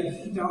freedom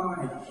that he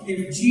died.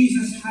 If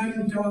Jesus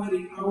hadn't died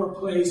in our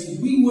place,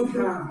 we would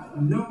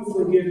have no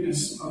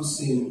forgiveness of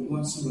sin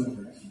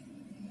whatsoever.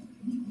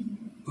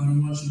 But I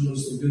want you to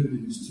notice the good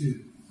news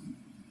too.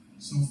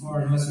 So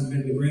far, it hasn't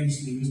been the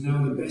greatest news.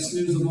 Now, the best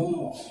news of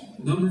all.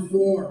 Number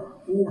four.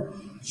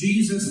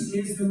 Jesus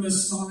is the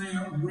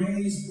Messiah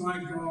raised by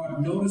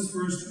God. Notice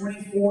verse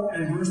 24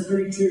 and verse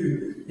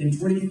 32. In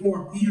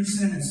 24, Peter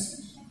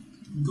says,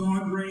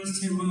 God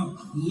raised him up,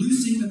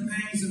 loosing the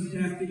pangs of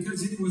death,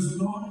 because it was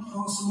not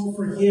possible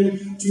for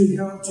him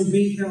to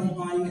be held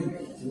by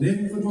it. And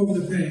then flip over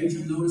the page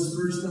and notice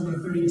verse number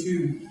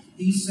 32.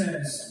 He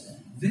says,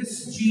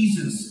 this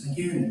Jesus,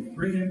 again,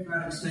 great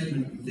emphatic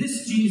statement,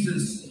 this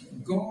Jesus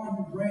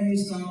God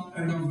raised up,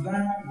 and of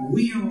that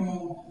we are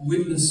all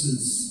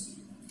witnesses.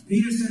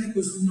 Peter said it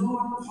was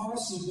not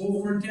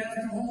possible for death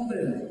to hold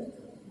him.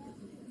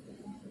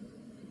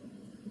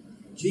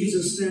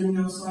 Jesus standing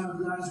outside of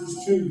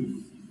Lazarus'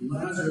 tomb.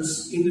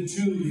 Lazarus in the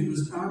tomb, it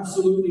was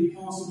absolutely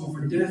possible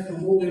for death to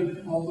hold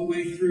him all the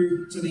way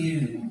through to the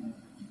end.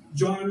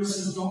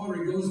 Jairus'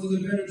 daughter goes to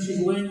the bed and she's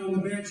laying on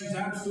the bed. She's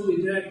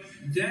absolutely dead.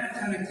 Death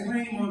had a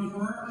claim on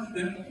her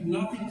that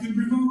nothing could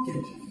revoke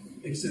it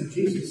except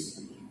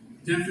Jesus.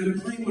 Death had a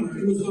claim on her.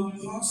 It was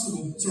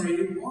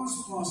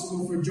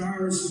possible for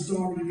Jairus'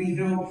 daughter to be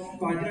held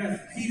by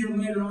death. Peter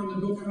later on in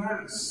the book of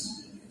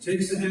Acts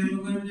takes the hand of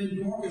a woman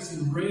named Dorcas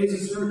and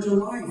raises her to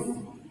life.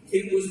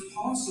 It was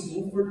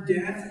possible for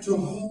death to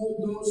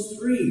hold those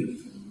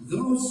three.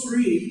 Those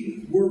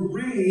three were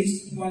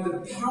raised by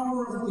the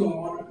power of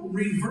God,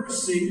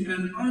 reversing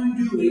and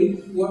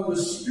undoing what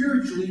was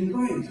spiritually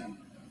right.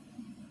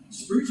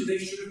 Spiritually,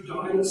 they should have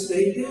died and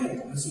stayed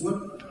dead. That's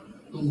what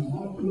the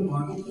law and the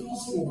Bible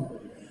calls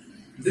for.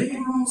 They were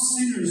all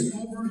sinners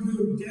over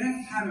whom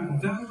death had a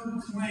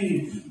valid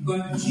claim,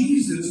 but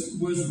Jesus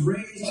was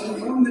raised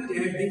from the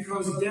dead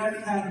because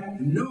death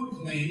had no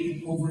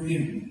claim over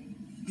him.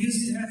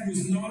 His death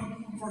was not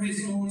for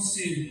his own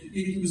sin.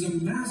 It was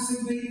a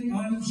massively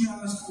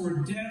unjust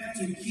for death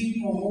to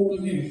keep a hold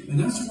of him. And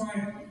that's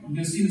why, we're going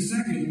to see in a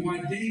second,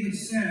 why David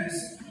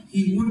says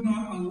he would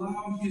not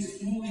allow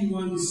his Holy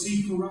One to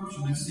see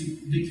corruption. That's the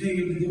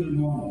decay of the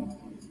human body.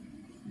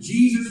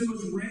 Jesus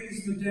was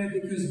raised from the dead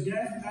because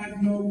death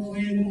had no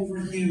claim over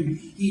him.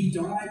 He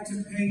died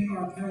to pay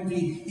our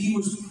penalty. He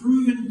was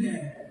proven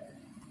dead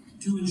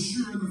to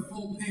ensure the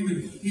full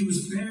payment. He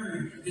was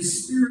buried.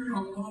 His spirit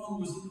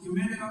alone was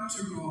commended up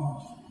to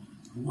God.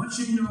 I want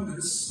you to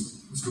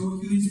notice, let's go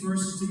through these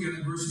verses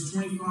together, verses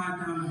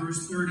 25 down to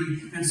verse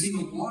 30, and see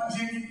the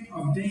logic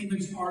of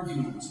David's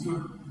argument.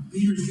 So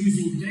Peter's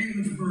using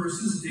David's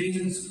verses,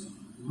 David's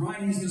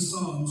writings the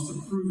Psalms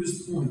to prove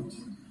his point.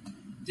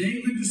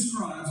 David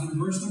describes in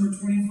verse number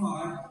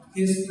 25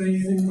 his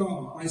faith in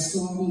God. I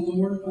saw the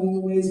Lord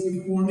always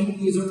before me.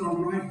 He is at my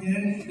right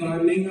hand, that I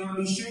may not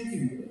be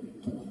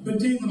shaken. But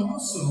David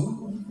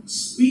also,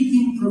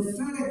 speaking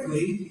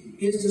prophetically,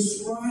 is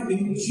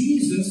describing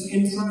Jesus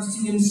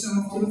entrusting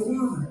himself to the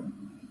Father.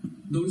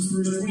 Notice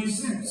verse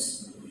 26.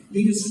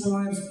 He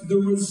describes the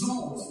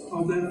result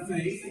of that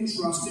faith and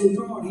trust in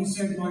God. He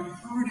said, my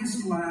heart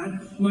is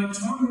glad, my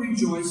tongue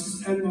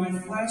rejoices, and my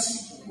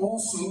flesh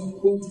also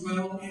will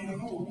dwell in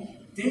hope.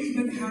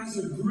 David has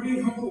a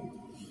great hope,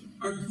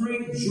 a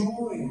great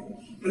joy,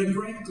 and a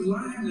great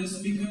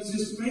gladness because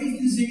his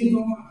faith is in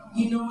God.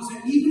 He knows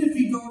that even if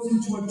he goes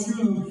into a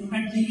tomb,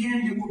 at the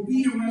end it will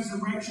be a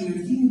resurrection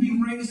and he will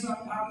be raised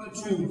up out of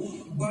the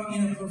tomb. But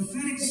in a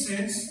prophetic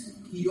sense,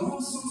 he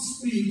also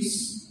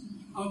speaks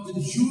of the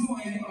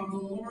joy of the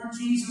Lord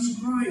Jesus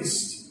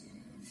Christ.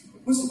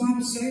 What's the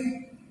Bible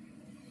say?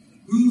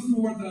 Who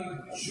for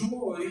the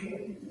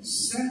joy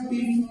set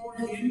before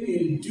him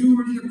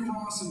endured the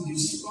cross and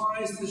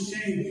despised the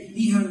shame.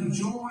 He had a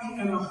joy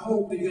and a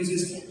hope because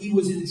he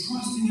was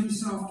entrusting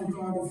himself to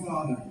God the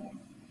Father.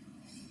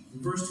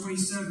 In verse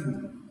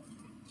 27,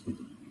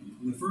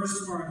 in the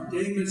first part,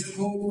 David's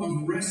hope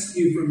of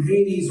rescue from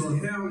Hades or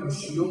hell or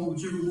Sheol,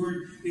 whichever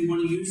word they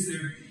want to use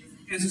there.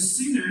 As a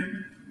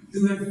sinner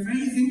who had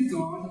faith in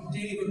God,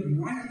 David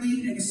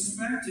rightly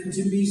expected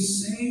to be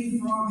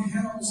saved from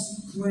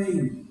hell's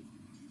claim.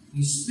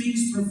 He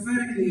speaks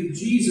prophetically of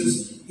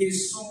Jesus.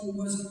 His soul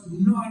was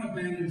not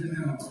abandoned to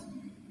hell.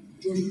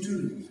 George,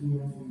 return it.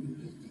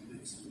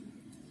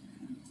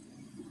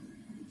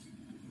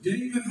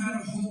 David had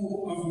a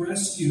hope of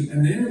rescue.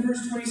 And then in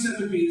verse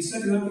 27b, the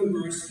second half of the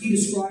verse, he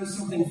describes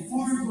something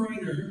far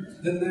greater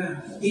than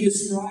that. He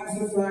describes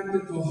the fact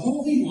that the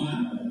Holy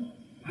One,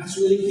 that's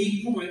really a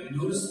key point,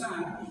 notice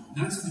that.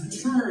 That's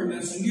the term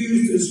that's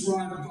used to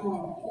describe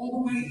God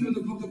all the way through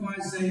the book of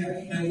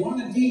Isaiah. And one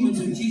of the demons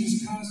that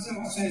Jesus cast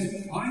out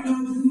says, I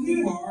know who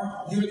you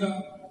are. You're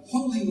the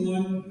Holy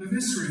One of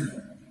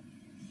Israel.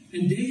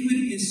 And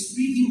David is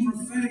speaking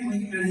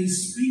prophetically, and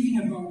he's speaking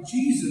about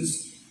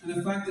Jesus and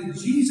the fact that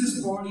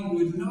Jesus' body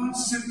would not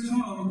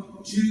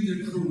succumb to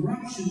the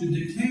corruption,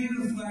 the decay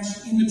of the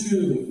flesh in the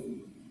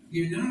tomb.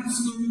 He had an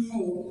absolute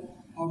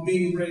hope of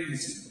being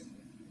raised.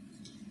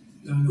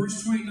 Now, in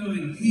verse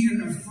 29,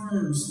 Peter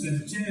affirms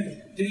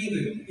that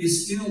David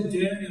is still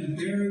dead and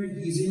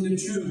buried. He's in the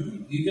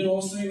tomb. You can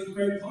all say with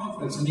great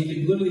confidence, and you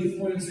can literally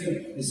point and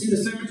say, you see the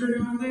cemetery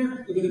over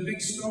there? Look at the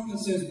big stone that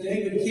says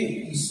David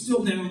King. He's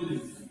still down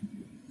there.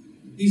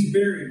 He's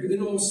buried. We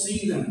can all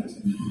see that.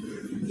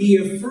 he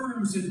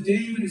affirms that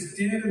David is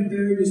dead and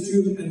buried in his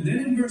tomb. And then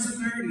in verse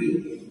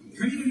 30,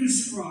 Peter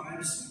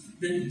describes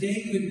that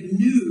David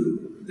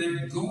knew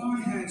that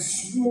God had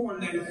sworn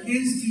that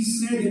his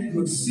descendant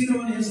would sit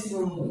on his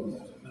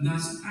throne. And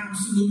that's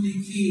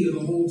absolutely key to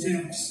the whole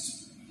text.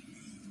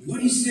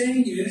 What he's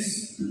saying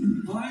is,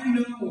 I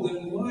know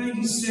that my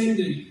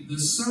descendant, the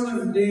son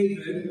of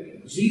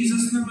David,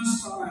 Jesus the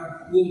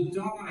Messiah, will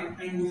die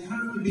and will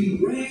have to be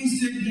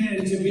raised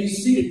again to be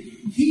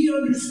seated. He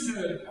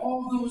understood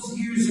all those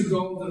years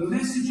ago the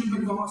message of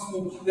the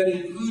gospel that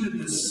included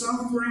the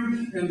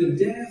suffering and the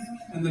death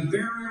and the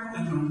burial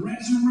and the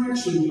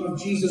resurrection of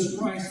Jesus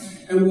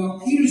Christ. And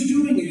what Peter's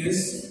doing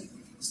is,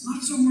 it's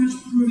not so much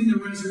proving the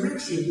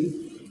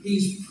resurrection,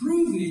 he's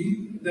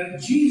proving that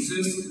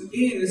Jesus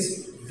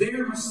is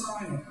their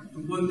Messiah, the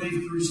one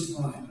they've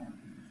crucified.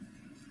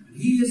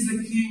 He is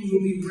the King who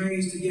will be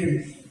raised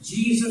again.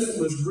 Jesus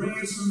was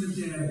raised from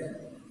the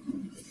dead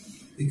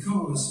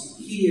because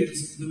he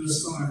is the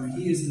Messiah.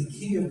 He is the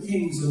King of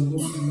kings and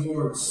Lord of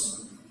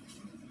lords.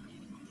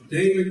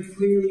 David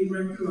clearly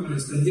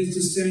recognized that his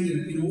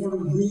descendant, in order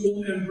to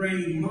rule and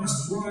reign,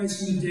 must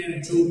rise from the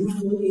dead to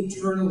rule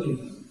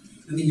eternally.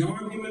 And the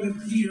argument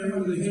that Peter,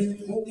 under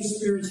the Holy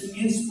Spirit's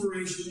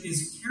inspiration,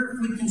 is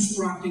carefully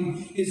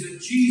constructing is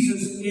that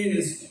Jesus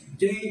is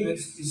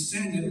David's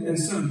descendant and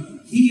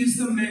son. He is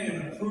the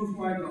man approved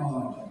by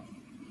God.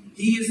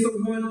 He is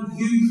the one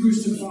you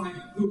crucified,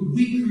 who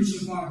we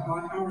crucified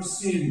by our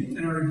sin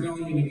and our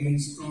rebellion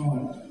against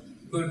God.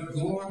 But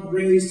God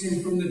raised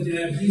him from the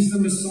dead. He's the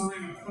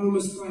Messiah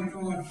promised by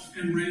God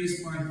and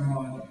raised by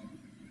God.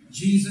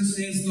 Jesus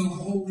is the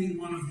Holy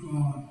One of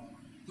God.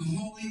 The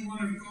Holy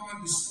One of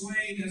God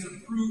displayed as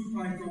approved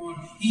by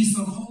God. He's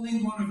the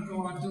Holy One of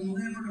God,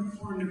 delivered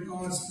according to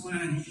God's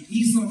plan.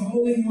 He's the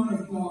Holy One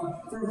of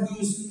God, for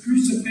whose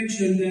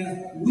crucifixion and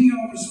death we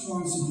are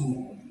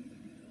responsible.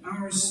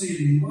 Our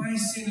sin, my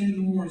sin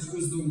and yours,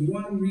 was the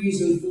one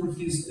reason for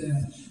his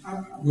death.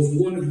 Was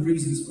one of the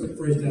reasons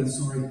for his death,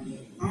 sorry.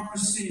 Our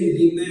sin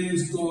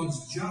demands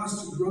God's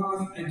just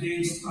wrath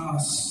against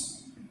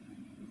us.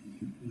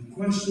 The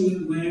question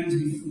that lands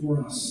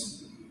before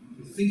us,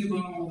 think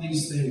about all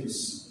these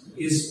things,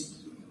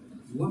 is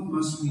what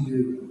must we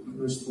do in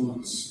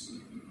response?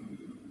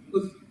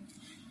 Look,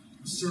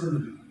 a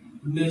sermon,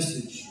 a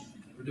message,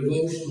 a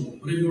devotional,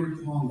 whatever you want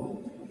to call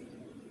it.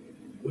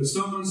 When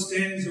someone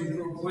stands and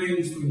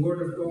proclaims the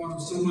Word of God, or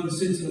someone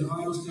sits in a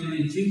Bible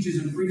study and teaches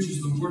and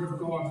preaches the Word of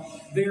God,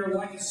 they are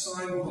like a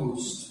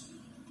signpost.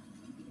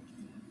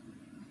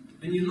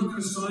 And you look at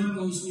a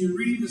signpost and you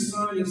read the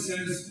sign that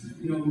says,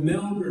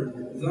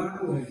 Melbourne,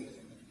 that way,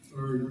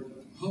 or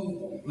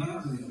Hope,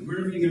 that way,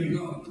 wherever you're going to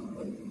go.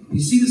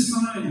 You see the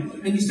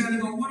sign, and you stand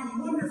and go, what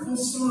a wonderful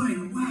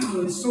sign.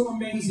 Wow, it's so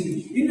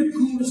amazing. Isn't it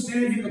cool to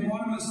stand here at the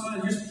bottom of the sign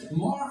and just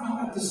marvel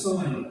at the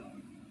sign?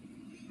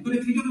 But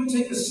if you don't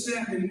take a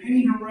step in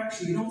any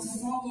direction, you don't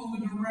follow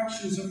the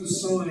directions of the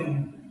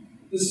sign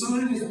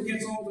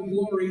gets all the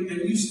glory,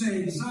 and you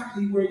stay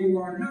exactly where you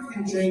are.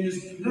 Nothing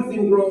changes,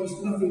 nothing grows,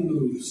 nothing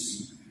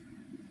moves.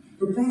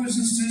 But brothers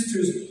and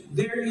sisters,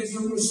 there is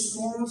a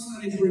response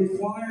that is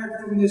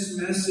required from this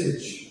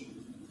message.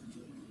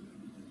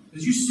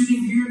 As you're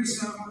sitting here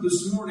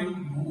this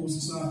morning, almost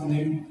this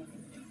afternoon,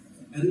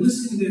 and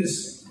listening to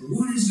this,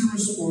 what is the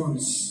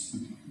response?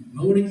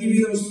 I want to give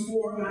you those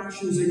 4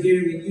 actions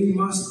again that you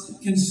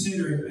must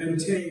consider and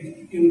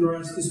take in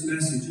regards to this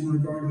message, in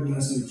regard to the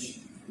message.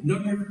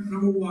 Number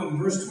 1,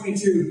 verse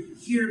 22,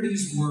 hear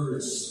these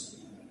words.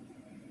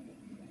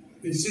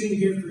 Been sitting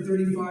here for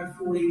 35,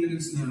 40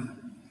 minutes now.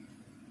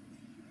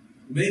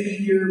 Maybe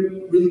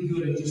you're really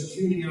good at just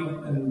tuning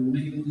out and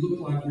making it look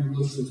like you're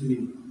listening to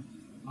me.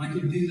 I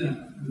can do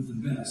that with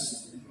the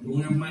best.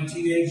 Going up my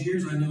teenage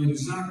years, I know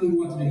exactly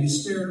what to do. You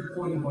stare at the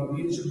point of what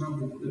means above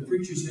the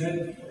preacher's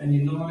head, and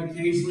you nod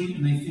occasionally,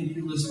 and they think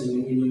you're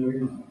listening, and you know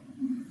you're not.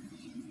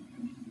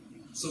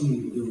 Some of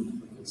you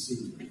do. Let's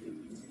see.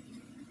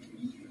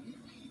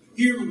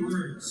 Hear the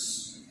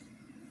words.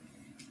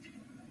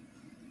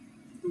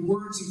 The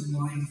words of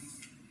life.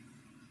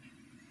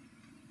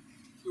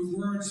 The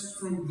words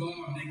from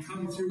God, they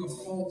come through a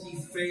faulty,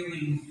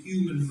 failing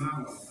human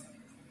mouth.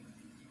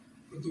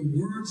 But the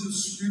words of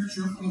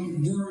Scripture are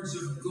the words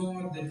of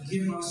God that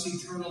give us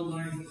eternal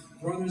life.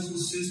 Brothers and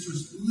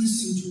sisters,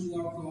 listen to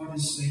what God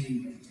is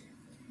saying.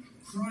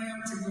 Cry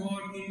out to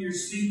God in your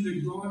seat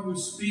that God would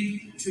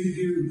speak to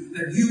you,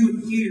 that you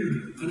would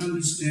hear and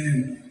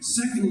understand.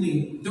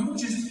 Secondly, don't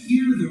just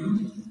hear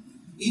them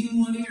in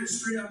one ear,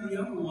 straight out the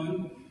other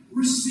one.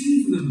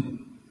 Receive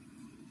them.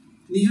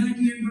 The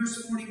idea in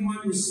verse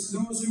 41 was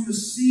those who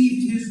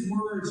received his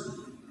words,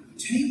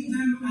 take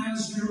them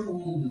as your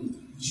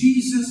own.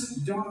 Jesus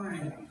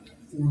died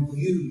for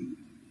you.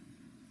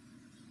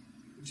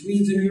 Which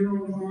means in your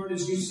own heart,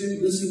 as you say,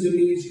 listen to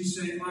me, as you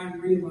say, I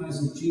realize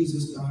that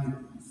Jesus died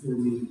for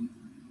me.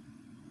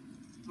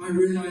 I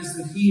realize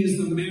that he is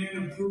the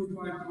man approved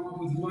by God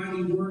with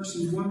mighty works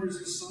and wonders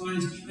and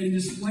signs, and he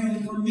displayed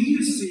it for me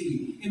to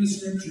see in the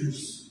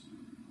Scriptures.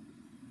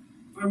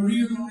 I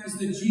realize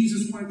that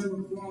Jesus went to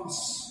a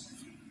cross.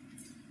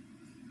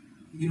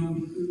 You know,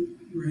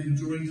 we were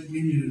enjoying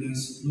communion, and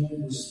as Noel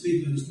was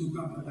speaking, I just looked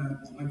up at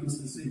that, I guess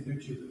the same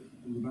picture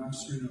on the back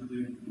screen up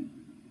there. And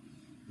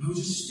I was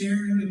just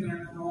staring at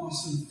that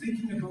cross and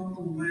thinking about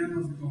the Lamb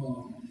of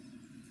God.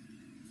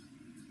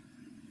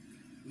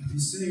 I can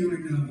say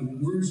right now, the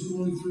words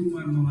going through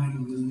my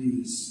mind were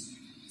these.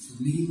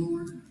 For me,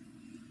 Lord?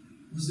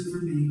 Was it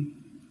for me?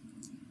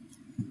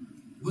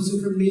 Was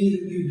it for me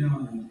that you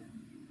died?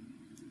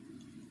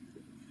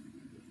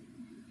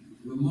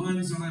 The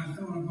minds that I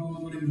thought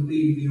about what it would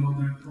lead me on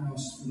that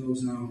cross for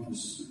those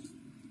hours.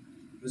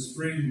 As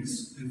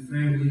friends and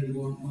family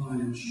walked by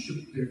and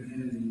shook their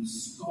head and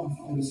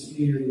scoffed and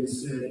sneered and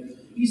said,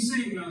 "He's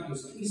saved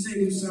others. He saved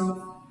himself.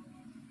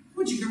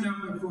 Why'd you come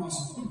down on the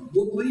cross?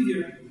 We'll believe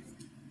you."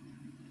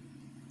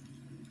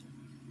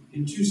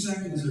 In 2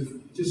 seconds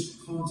of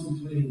just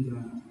contemplating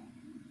that,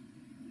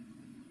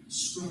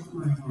 struck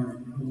my heart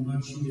how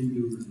much he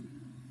endured.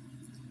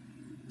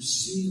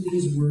 Receive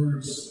these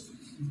words.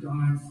 He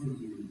died for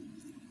you.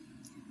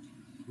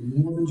 But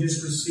more than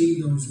just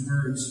receive those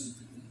words,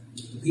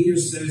 Peter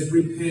says,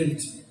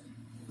 repent.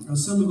 Now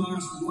some have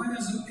asked, why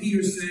doesn't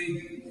Peter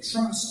say,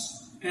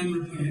 trust and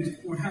repent,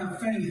 or have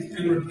faith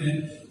and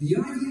repent? The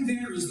idea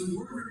there is the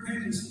word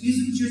repentance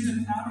isn't just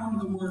an add-on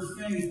to the word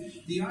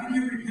faith. The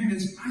idea of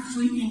repentance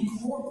actually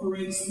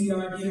incorporates the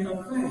idea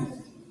of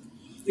faith.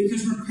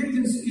 Because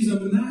repentance is a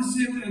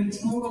massive and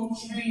total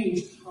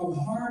change of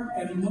heart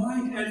and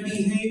mind and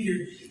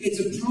behavior. It's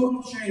a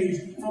total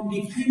change from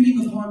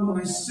depending upon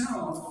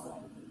myself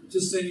to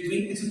save me.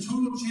 It's a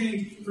total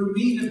change for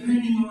me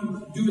depending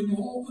on doing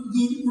all the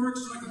good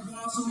works I can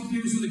possibly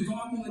do so that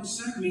God will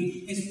accept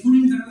me. It's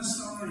putting that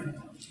aside.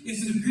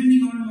 It's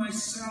depending on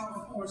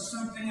myself or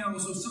something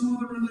else or some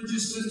other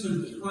religious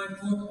system. I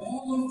put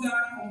all of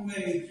that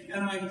away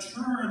and I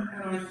turn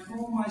and I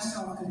throw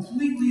myself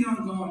completely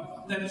on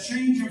God. That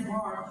change of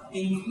heart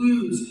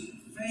includes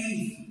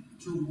faith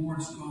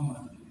towards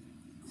God.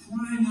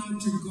 Crying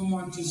out to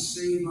God to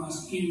save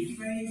us in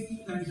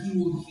faith that He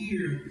will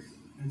hear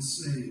and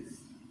save.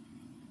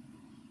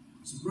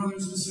 So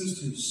brothers and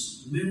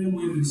sisters, men and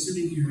women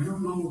sitting here, I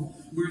don't know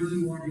where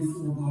you are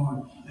before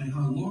God and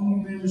how long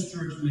you've been in this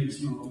church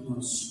makes not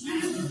one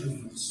speck of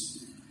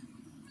difference.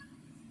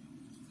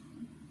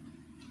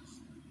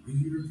 Are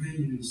you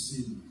repenting of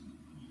sin?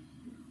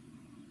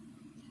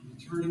 Are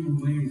you turning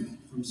away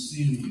from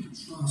sin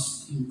to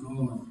trust in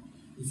God?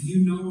 If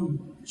you know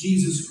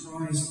Jesus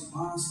Christ,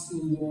 ask the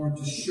Lord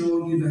to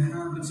show you the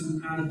habits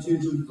and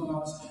attitudes and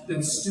thoughts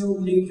that still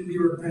need to be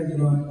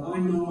repented of. I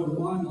know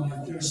in my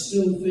life there are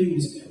still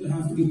things that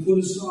have to be put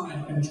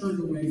aside and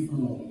turned away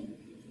from.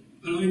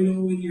 And I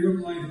know in your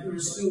life there are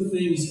still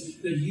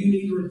things that you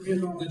need to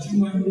repent of, that you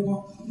might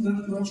walk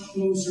that much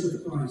closer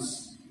to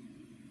Christ.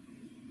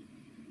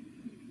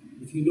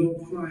 If you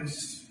know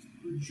Christ,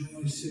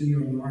 rejoice in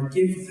your heart.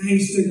 Give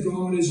thanks to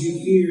God as you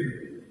hear.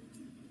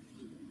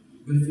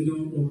 But if you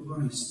don't know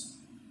Christ,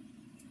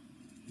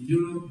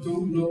 you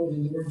don't know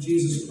the Lord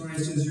Jesus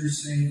Christ as your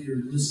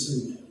Savior,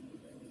 listen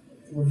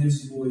for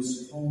His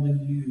voice calling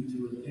you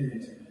to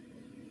repent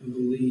and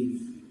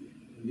believe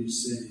and be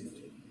saved.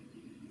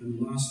 And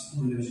the last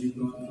point, as you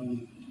got from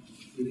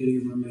the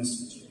beginning of our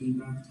message, be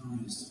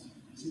baptized.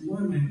 See,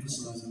 why am I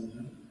emphasizing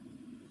that?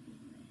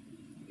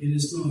 It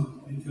is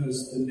not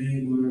because the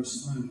name on our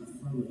sign in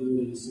front of the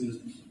building says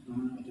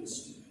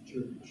Baptist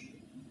Church.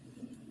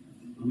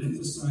 I'm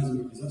emphasizing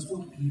it because that's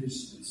what Peter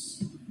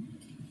says.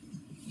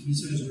 He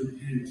says,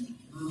 repent,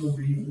 turn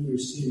away from your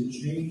sin,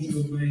 change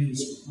your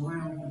ways, cry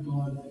out to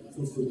God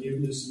for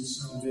forgiveness and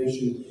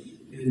salvation,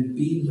 and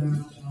be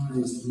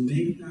baptized.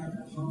 Make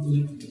that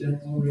public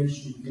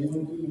declaration,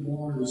 going through the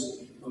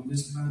waters of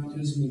this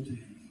baptismal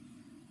tank,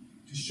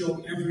 to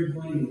show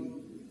everybody.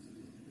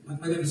 I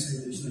got to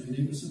say this,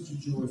 it was such a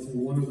joy for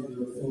one of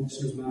the folks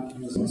who was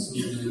baptized on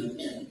Sunday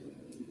night.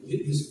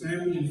 His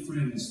family and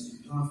friends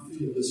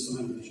half-filled this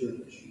side of the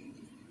church.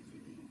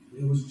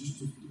 It was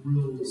just a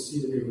thrill to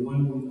see them here.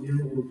 One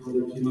their older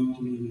brother came up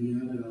to me and he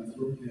had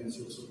throat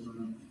cancer or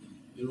something.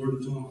 In order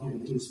to talk, he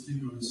put his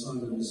finger on the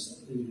side of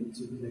his thing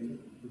to make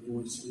the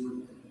voice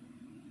work.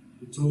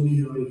 He told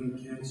me how he had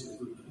cancer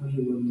for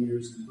 21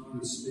 years and God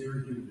had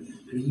spared him.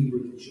 And he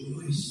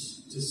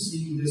rejoiced to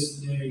see this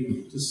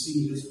day, to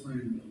see his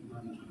friend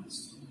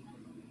baptized.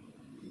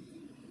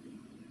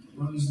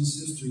 Brothers and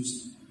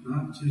sisters,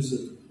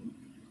 baptism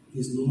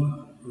is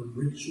not a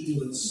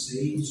ritual that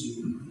saves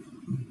you.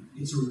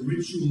 It's a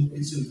ritual,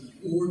 it's an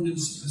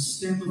ordinance, a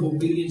step of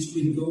obedience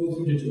we go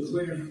through to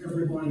declare to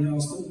everybody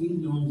else that we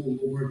know the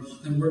Lord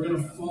and we're going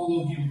to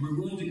follow Him. We're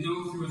willing to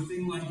go through a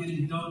thing like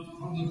getting dunked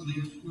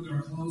publicly with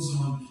our clothes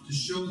on to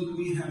show that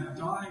we have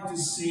died to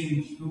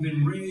sin and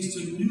been raised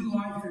to new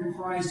life in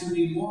Christ and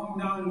we walk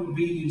now in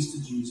obedience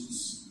to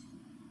Jesus.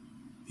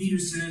 Peter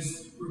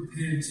says,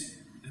 repent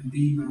and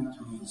be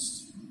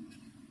baptized.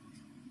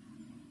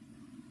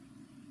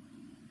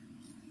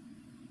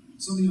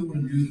 Something I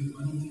want to do that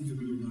I don't think I've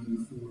ever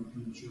done before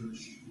in the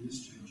church, in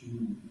this church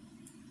anymore.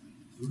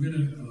 We're going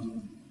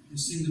to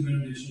sing the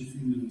benediction in a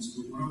few minutes,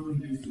 but what I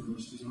want to do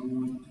first is I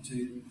want to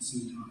take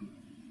some time.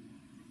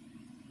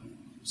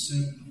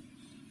 set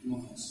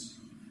laws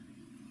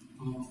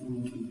for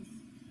life.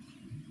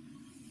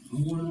 I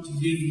want to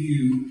give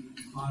you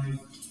 5,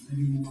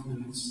 maybe more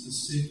minutes to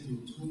sit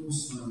in total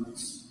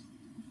silence.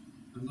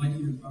 I'd like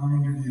you to bow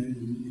your head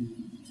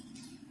and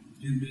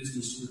do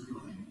business with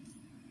God.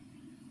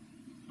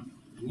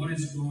 What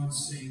is God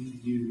saying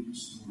to you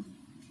this morning?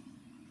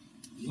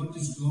 What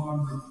does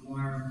God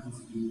require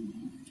of you?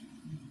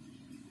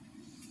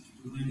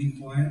 Will I be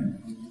quiet?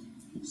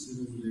 I'll sit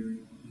over there.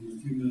 In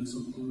a few minutes,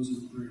 I'll close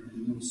in prayer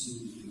and then we'll sing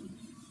together.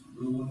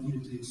 But I want you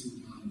to take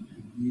some time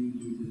and you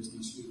do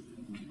business with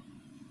God.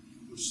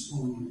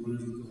 Respond to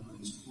whatever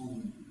God is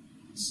calling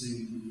and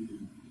saying to you.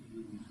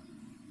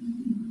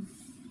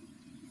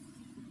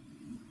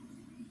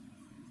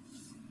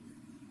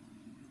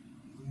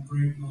 Our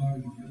great God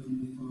and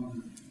Heavenly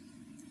Father,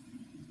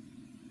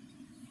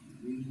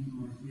 we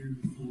are here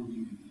before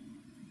you.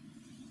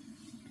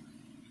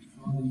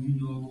 Father, you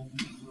know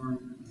the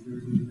heart of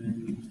every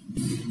man,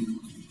 every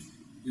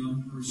young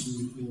person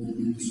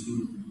in this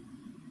room.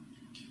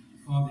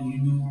 Father, you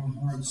know our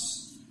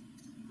hearts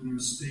and our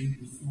state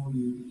before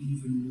you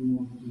even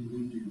more than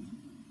we do.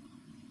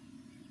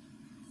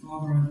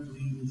 Father, I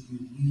plead with you,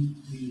 you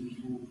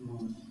plead, O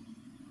God,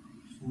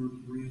 for a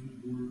great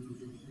work of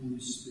the Holy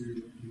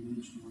Spirit in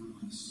each one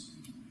of us.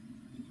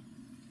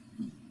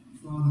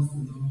 Father,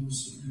 for those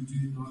who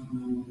do not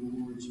know the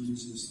Lord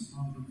Jesus,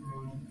 Father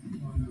God, I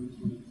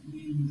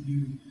plead with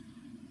you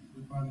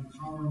that by the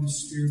power of the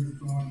Spirit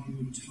of God, you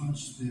would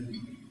touch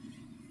them,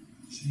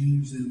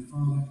 change them,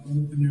 Father,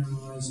 open their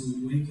eyes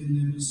and awaken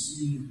them to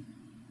see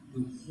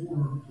the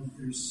horror of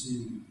their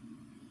sin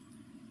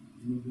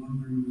and the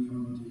wondering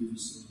reality of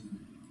sin.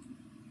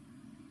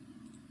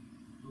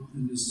 Help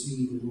them to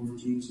see the Lord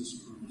Jesus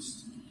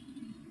Christ.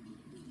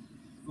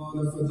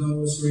 Father, for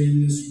those who are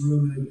in this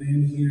room and have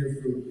been here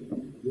for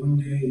one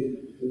day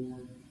or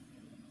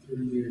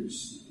 30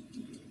 years,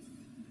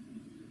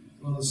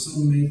 Father,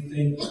 some may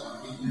think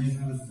that they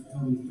have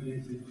come to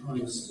faith in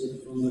Christ,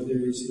 but Father,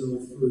 there is no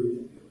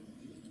fruit.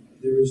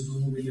 There is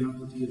no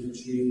reality of a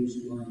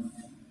changed life.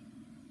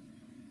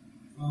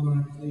 Father,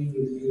 I plead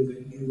with you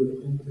that you would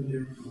open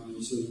their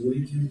eyes,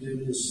 awaken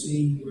them to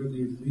see where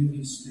they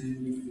really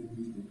stand before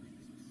you.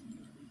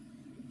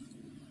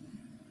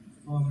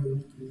 Father,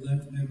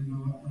 let them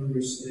not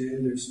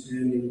understand their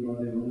standing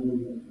by their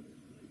own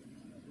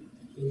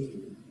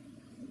thinking,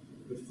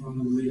 but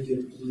Father, make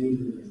it plain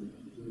to them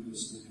where they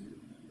stand.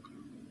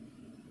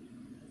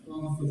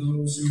 Father, for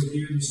those who are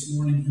here this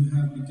morning who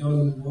have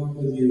begun to walk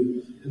with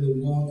you, and the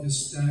walk has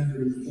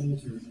staggered and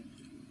faltered,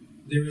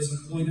 there is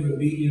a point of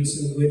obedience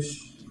in which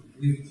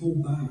we've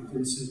pulled back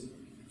and said,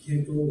 I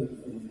can't go that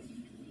far.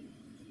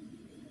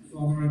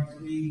 Father, I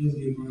plead with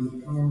you by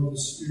the power of the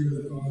Spirit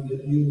of God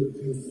that you would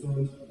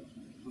confront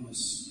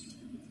us.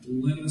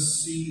 And let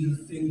us see the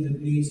thing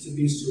that needs to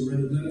be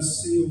surrendered. Let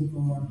us see, O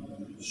God,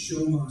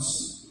 show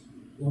us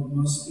what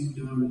must be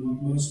done,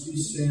 what must be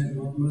said,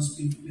 what must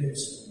be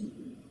fixed.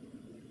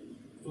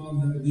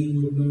 Father, that we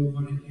would know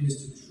what it is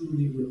to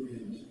truly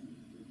repent.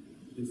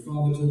 And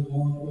Father, to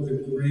walk with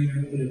a greater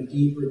and a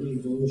deeper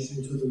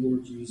devotion to the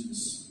Lord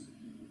Jesus.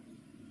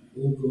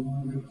 Oh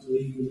God, I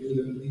plead with you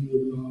that we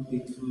would not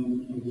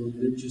become a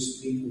religious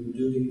people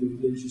doing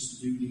religious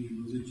duty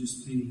and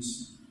religious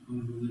things on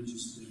a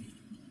religious day.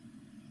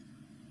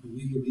 But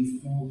we would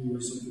be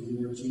followers of the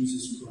Lord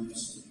Jesus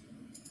Christ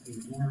in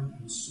heart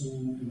and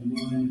soul and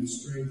mind and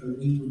strength, that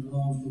we would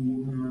love the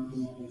Lord our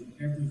God with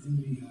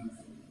everything we have,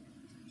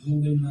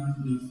 holding back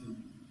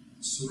nothing,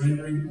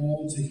 surrendering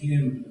all to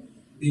Him,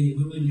 being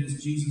willing,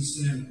 as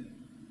Jesus said,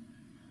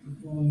 to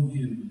follow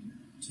Him,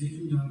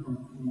 taking up our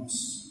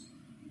cross,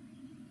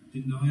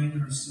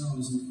 denying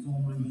ourselves and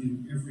following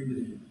Him every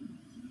day.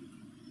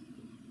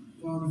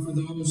 Father, for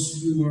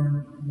those who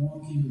are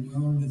walking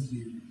well with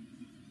you,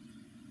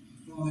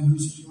 Father,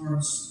 whose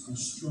hearts are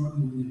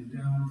struggling and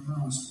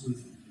downcast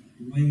with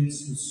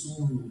weights of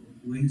sorrow,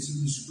 weights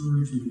of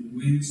discouragement,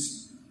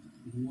 weights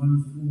of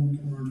one form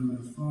or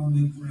another, Father,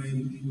 we pray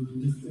that you would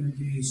lift their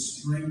gaze,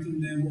 strengthen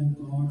them,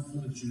 O God,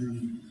 for the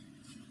journey.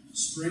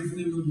 Strengthen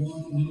them to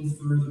walk a little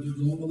further, to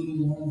go a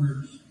little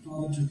longer,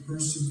 Father, to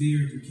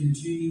persevere, to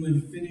continue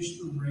and finish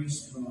the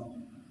race well.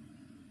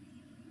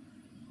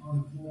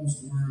 Father,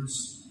 Paul's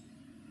words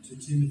to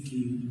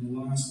Timothy in the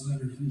last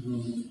letter he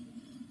wrote.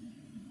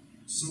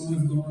 Some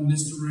have gone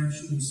this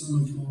direction and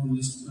some have gone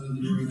this other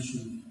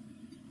direction,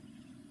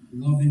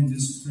 loving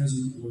this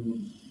present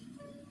world.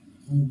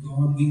 Oh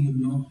God, we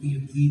would not be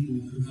a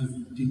people who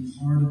have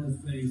departed the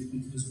faith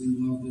because we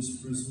love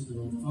this present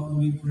world. Father,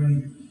 we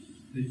pray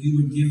that you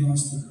would give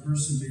us the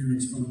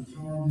perseverance by the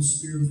power of the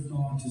Spirit of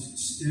God to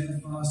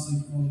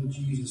steadfastly follow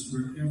Jesus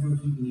wherever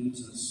He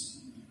leads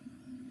us.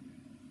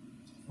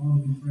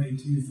 Father, we pray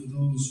too for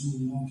those who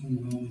are walking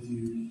well with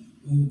you.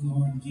 Oh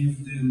God,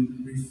 give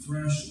them,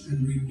 refresh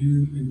and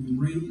renew and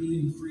greatly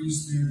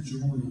increase their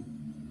joy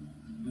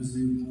as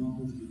they walk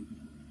with you.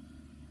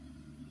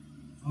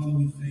 Father,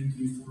 we thank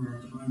you for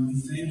our time. We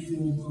thank you,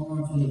 O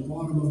God, from the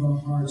bottom of our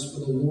hearts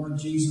for the Lord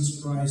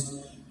Jesus Christ,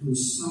 who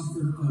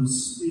suffered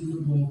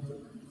unspeakable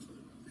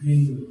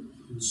pain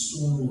and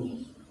sorrow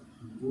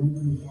and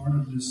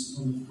brokenheartedness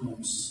on the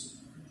cross.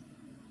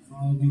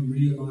 Father, we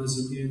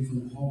realize again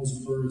from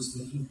Paul's words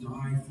that he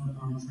died for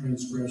our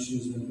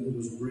transgressions and he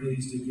was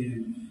raised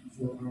again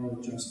for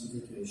our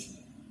justification.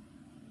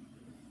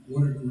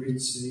 What a great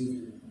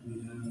Savior we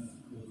have,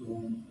 O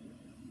God.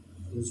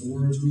 Those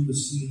words we were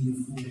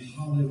singing before,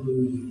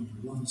 hallelujah,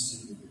 what a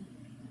Savior.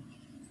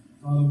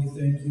 Father, we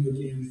thank you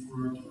again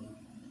for our time.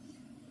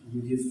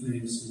 And we give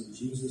thanks in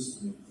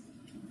Jesus' name.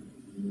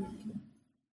 Amen.